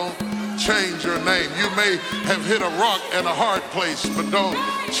 but don't change your name. You may have hit a rock and a hard place, but don't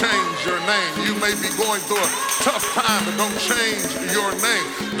change your name. You may be going through a tough time, but don't change your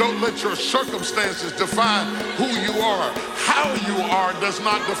name. Don't let your circumstances define who you are. How you are does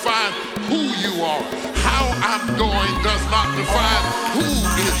not define who you are. How I'm going does not define who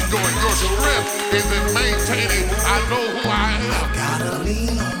is going. Your strength is in maintaining, I know who I am. I gotta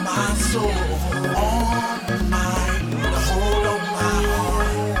lean on my soul, on mine, the hold on my heart.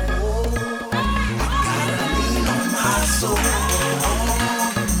 I gotta lean on my soul, on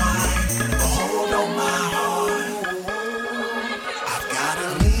mine, the hold on my heart. I've gotta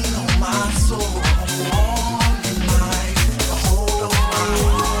lean on my soul, on mine, the hold on my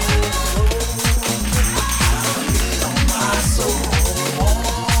heart. I gotta lean on my soul, on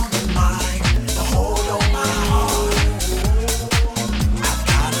mine, the hold on my heart. I've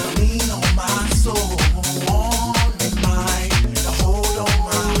gotta lean on my soul.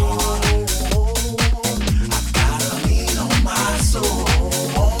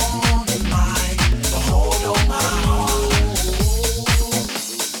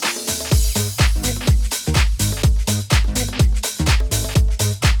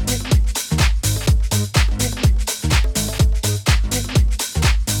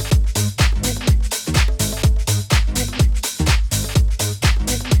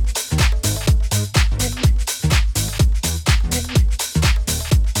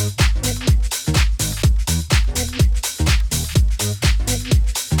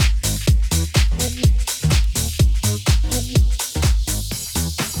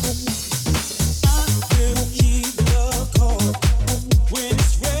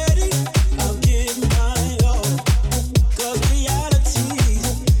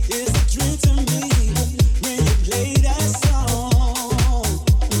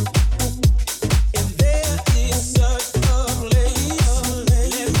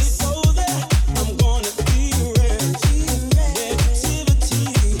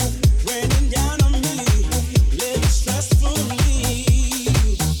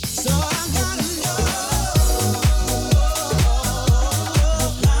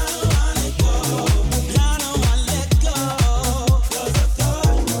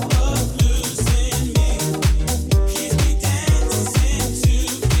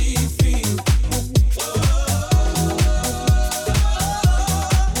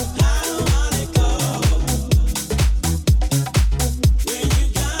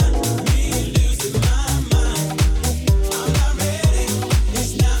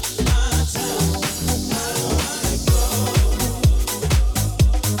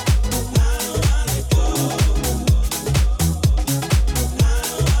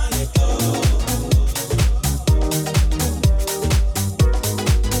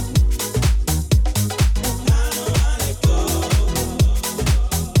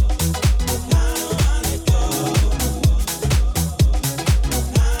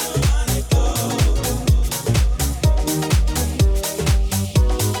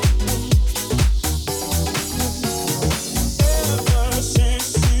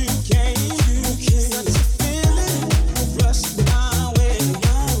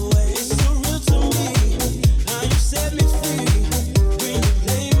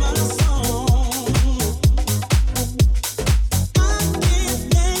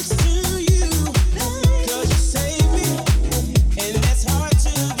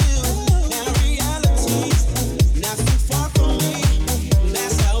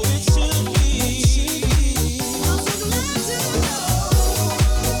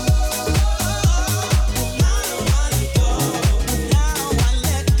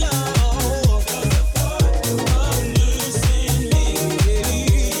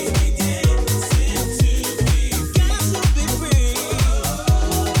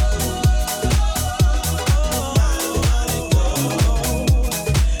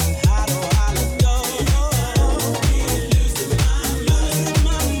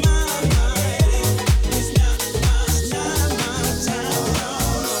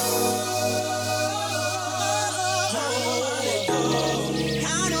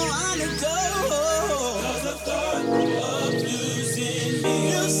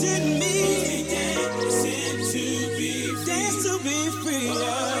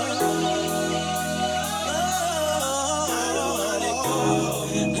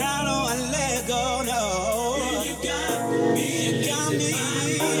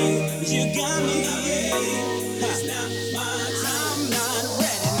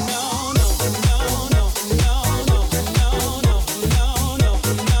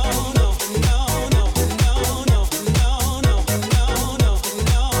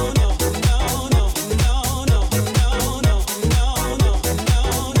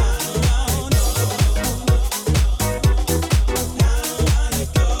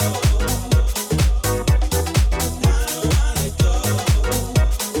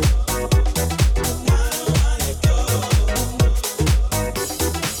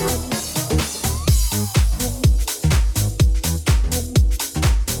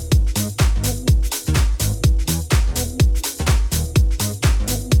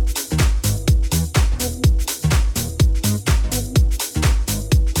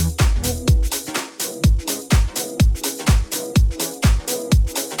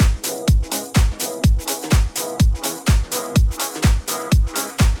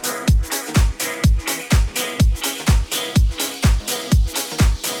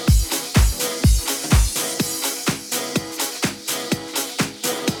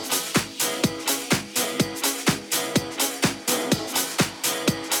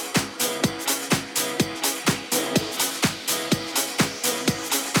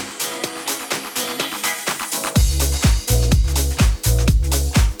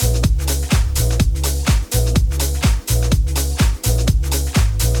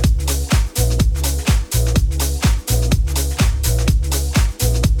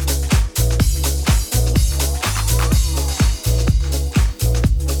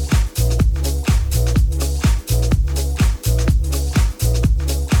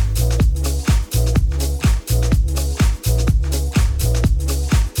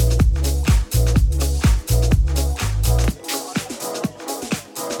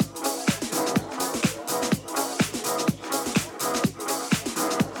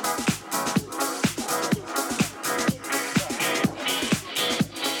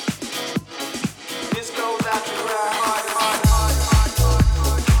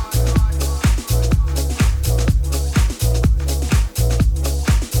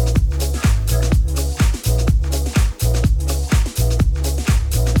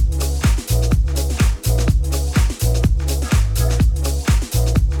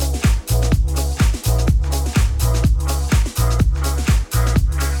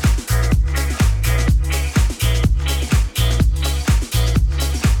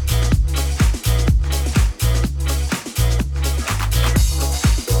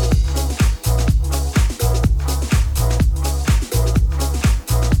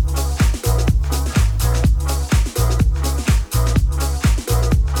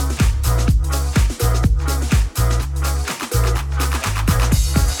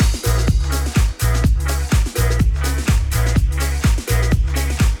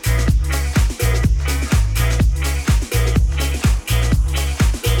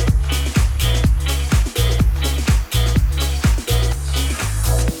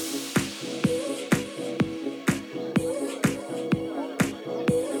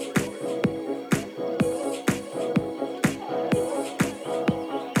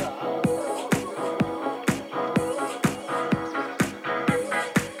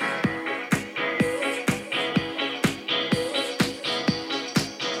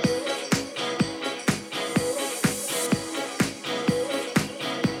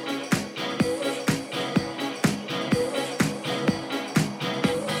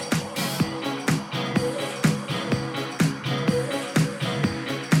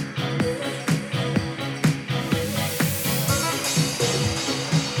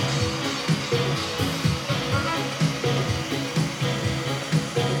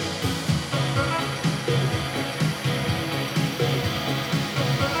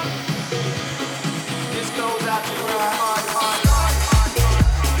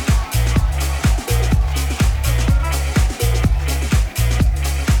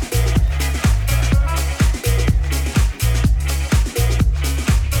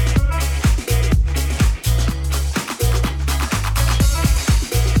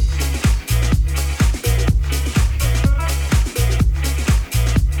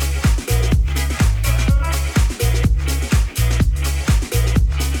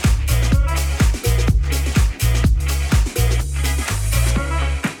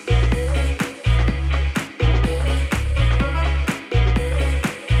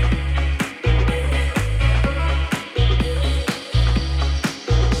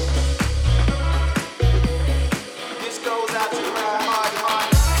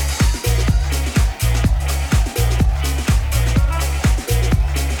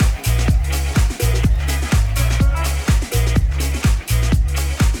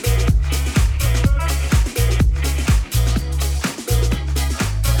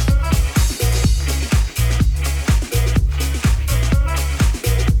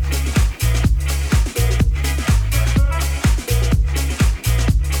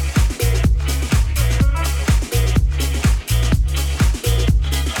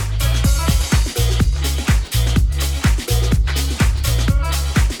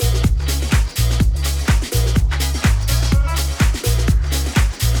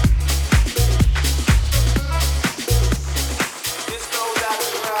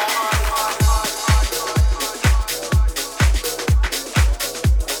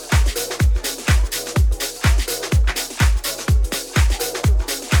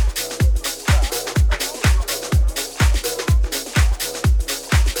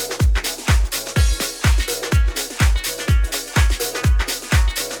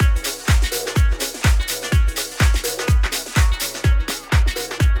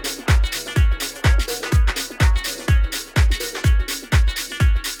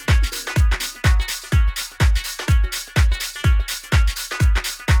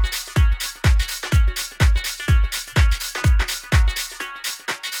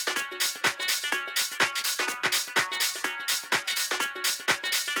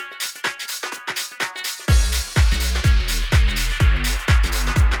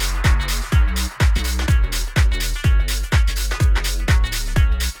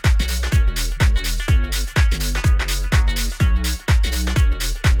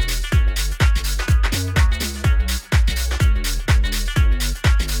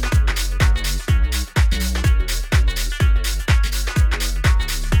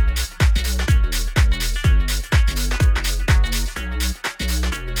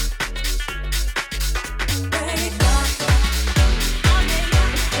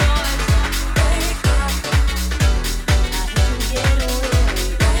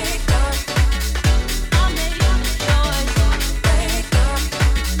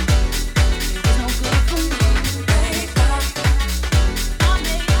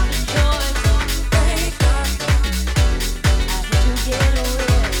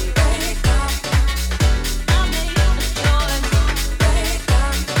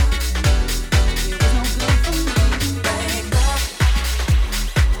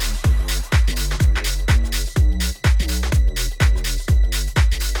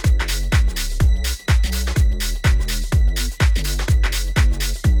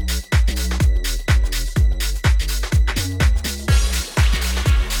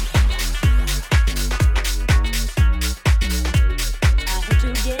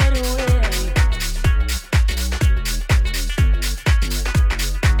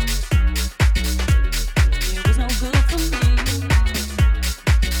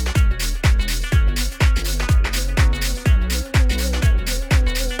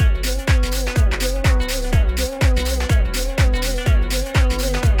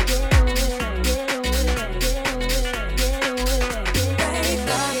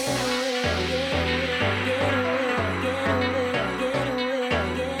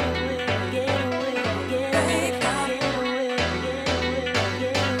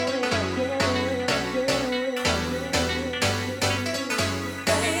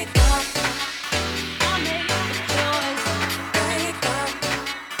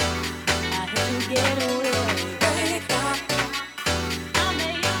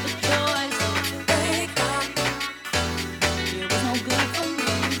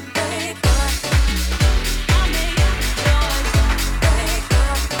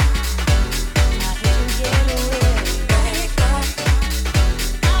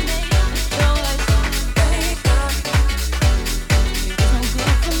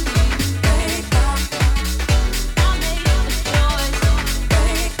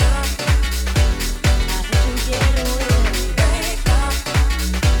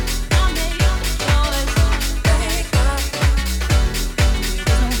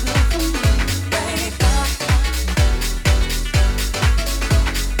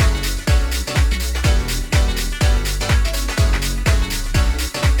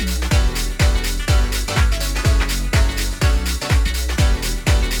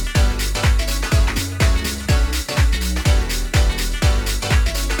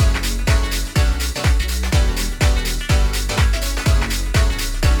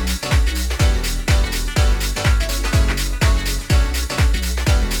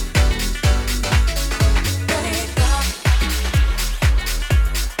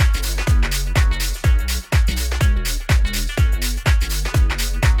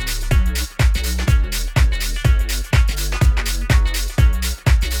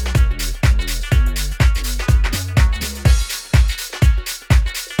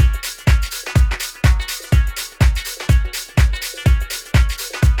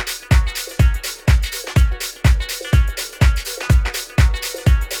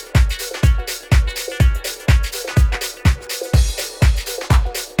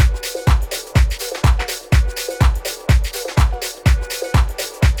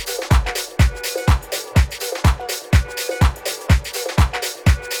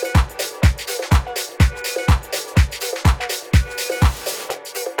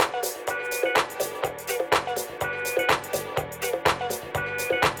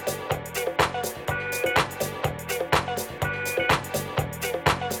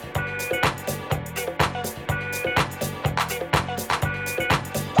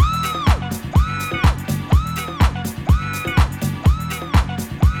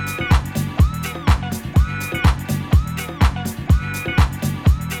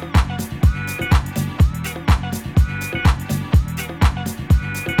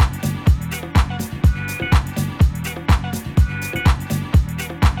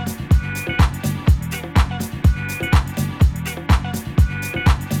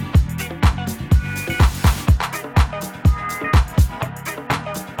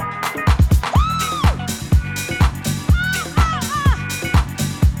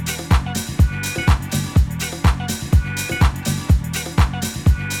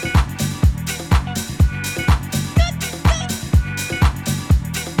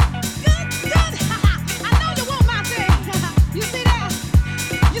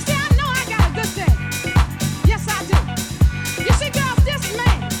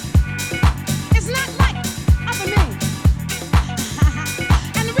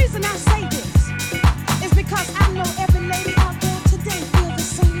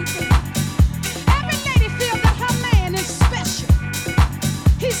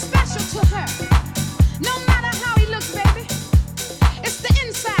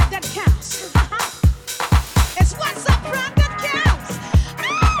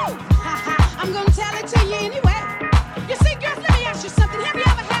 I'm gonna tell it to you anyway. You see, girls, let me ask you something. Have you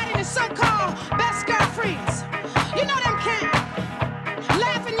ever had any so-called best girlfriends? You know them kind.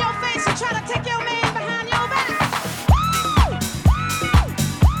 Laugh in your face and try to take your man behind your back.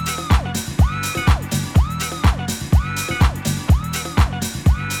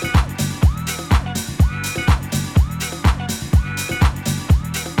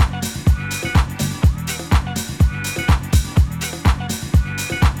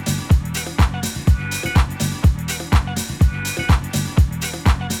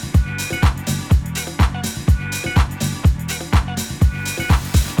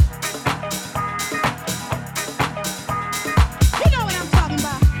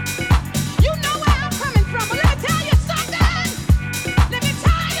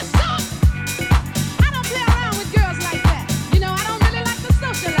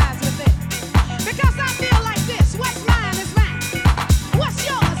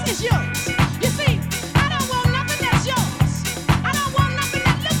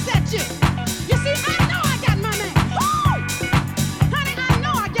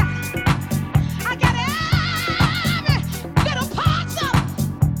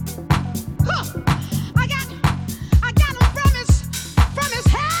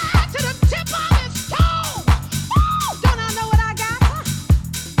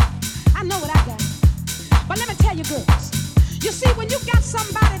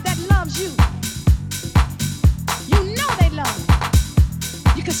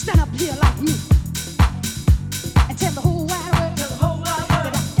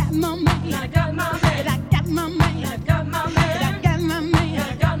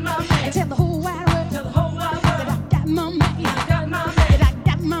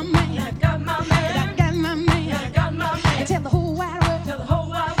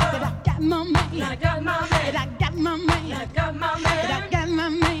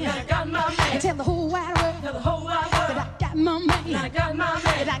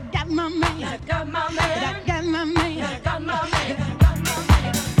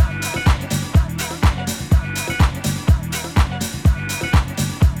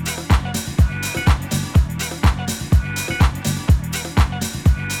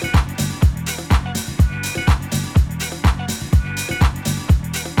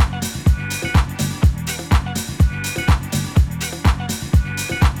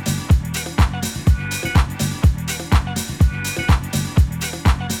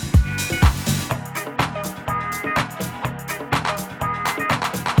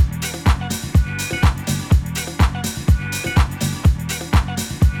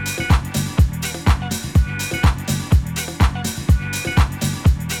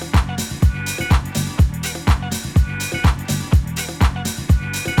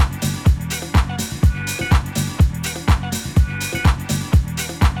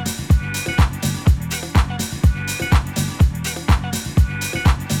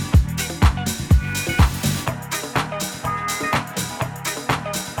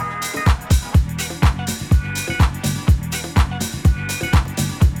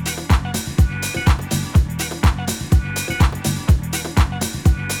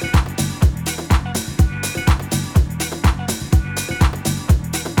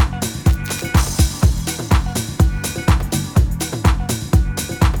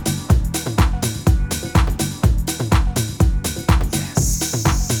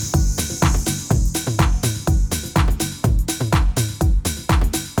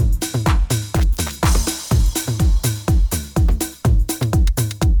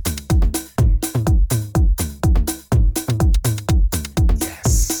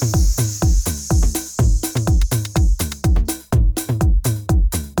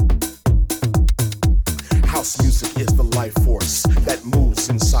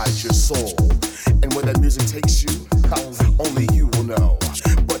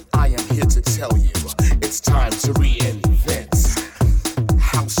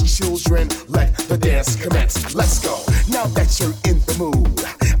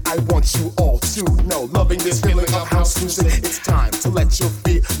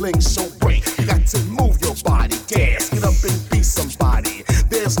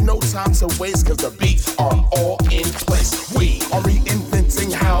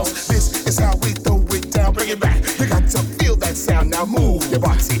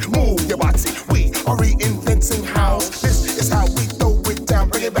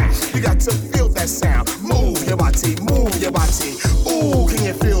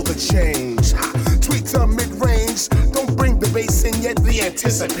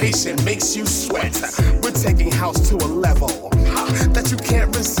 Anticipation makes you sweat. We're taking house to a level that you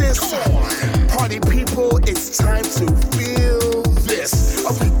can't resist. Party people, it's time to feel this.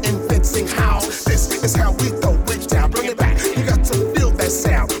 Are we inventing house?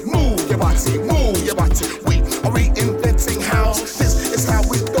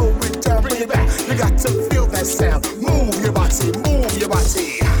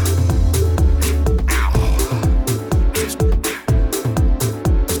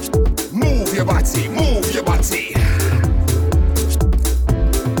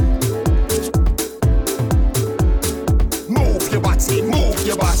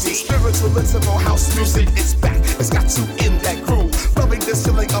 body. Spiritual, literal house music is back. It's got you in that groove. Loving this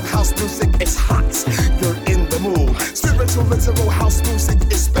feeling of house music, it's hot. You're in the mood. Spiritual, literal house music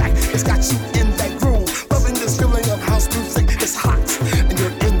is back. It's got you in that groove. Loving this feeling of house music, it's hot. And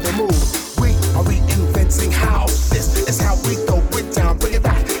you're in the mood. We are reinventing house. This is how we throw it down. Bring it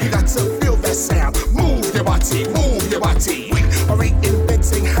back. You got to feel that sound. Move your body, move your body. We are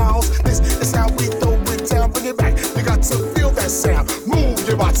reinventing house. This is how we throw it down. Bring it back. You got to feel that sound. Move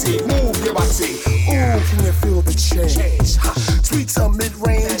your body, move your body. Ooh, can you feel the change? Sweet to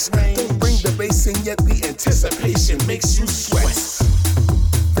mid-range. Don't bring the bass in yet. The anticipation makes you sweat.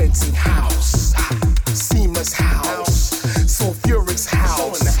 Venting house, Seamus house, Sulfuric's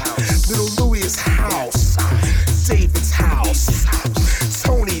house, Little Louis' house, David's house,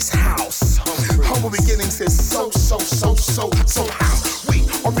 Tony's house. Humble beginnings is so how we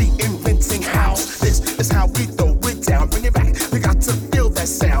are reinventing house. This is how we throw it down. Bring it back. You got to feel that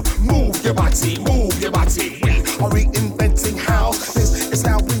sound. Move your body, move your body. We are reinventing house. This is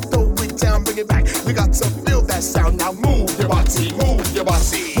how we throw it down. Bring it back. You got to feel that sound. Now move your body, move your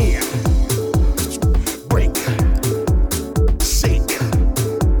body. Break, shake,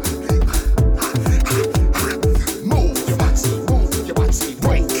 move your body, move your body.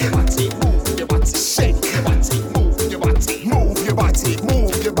 Break, move your body, shake your body, move your body, move your body,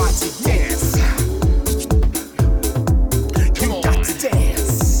 move your body. Dance. You got to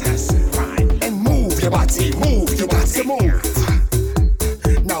dance. And move your body, move your body, move.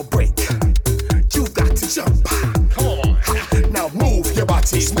 Now break. You've got to jump. Come on. Now move your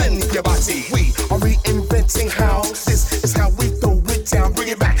body, spin your body. We are reinventing house.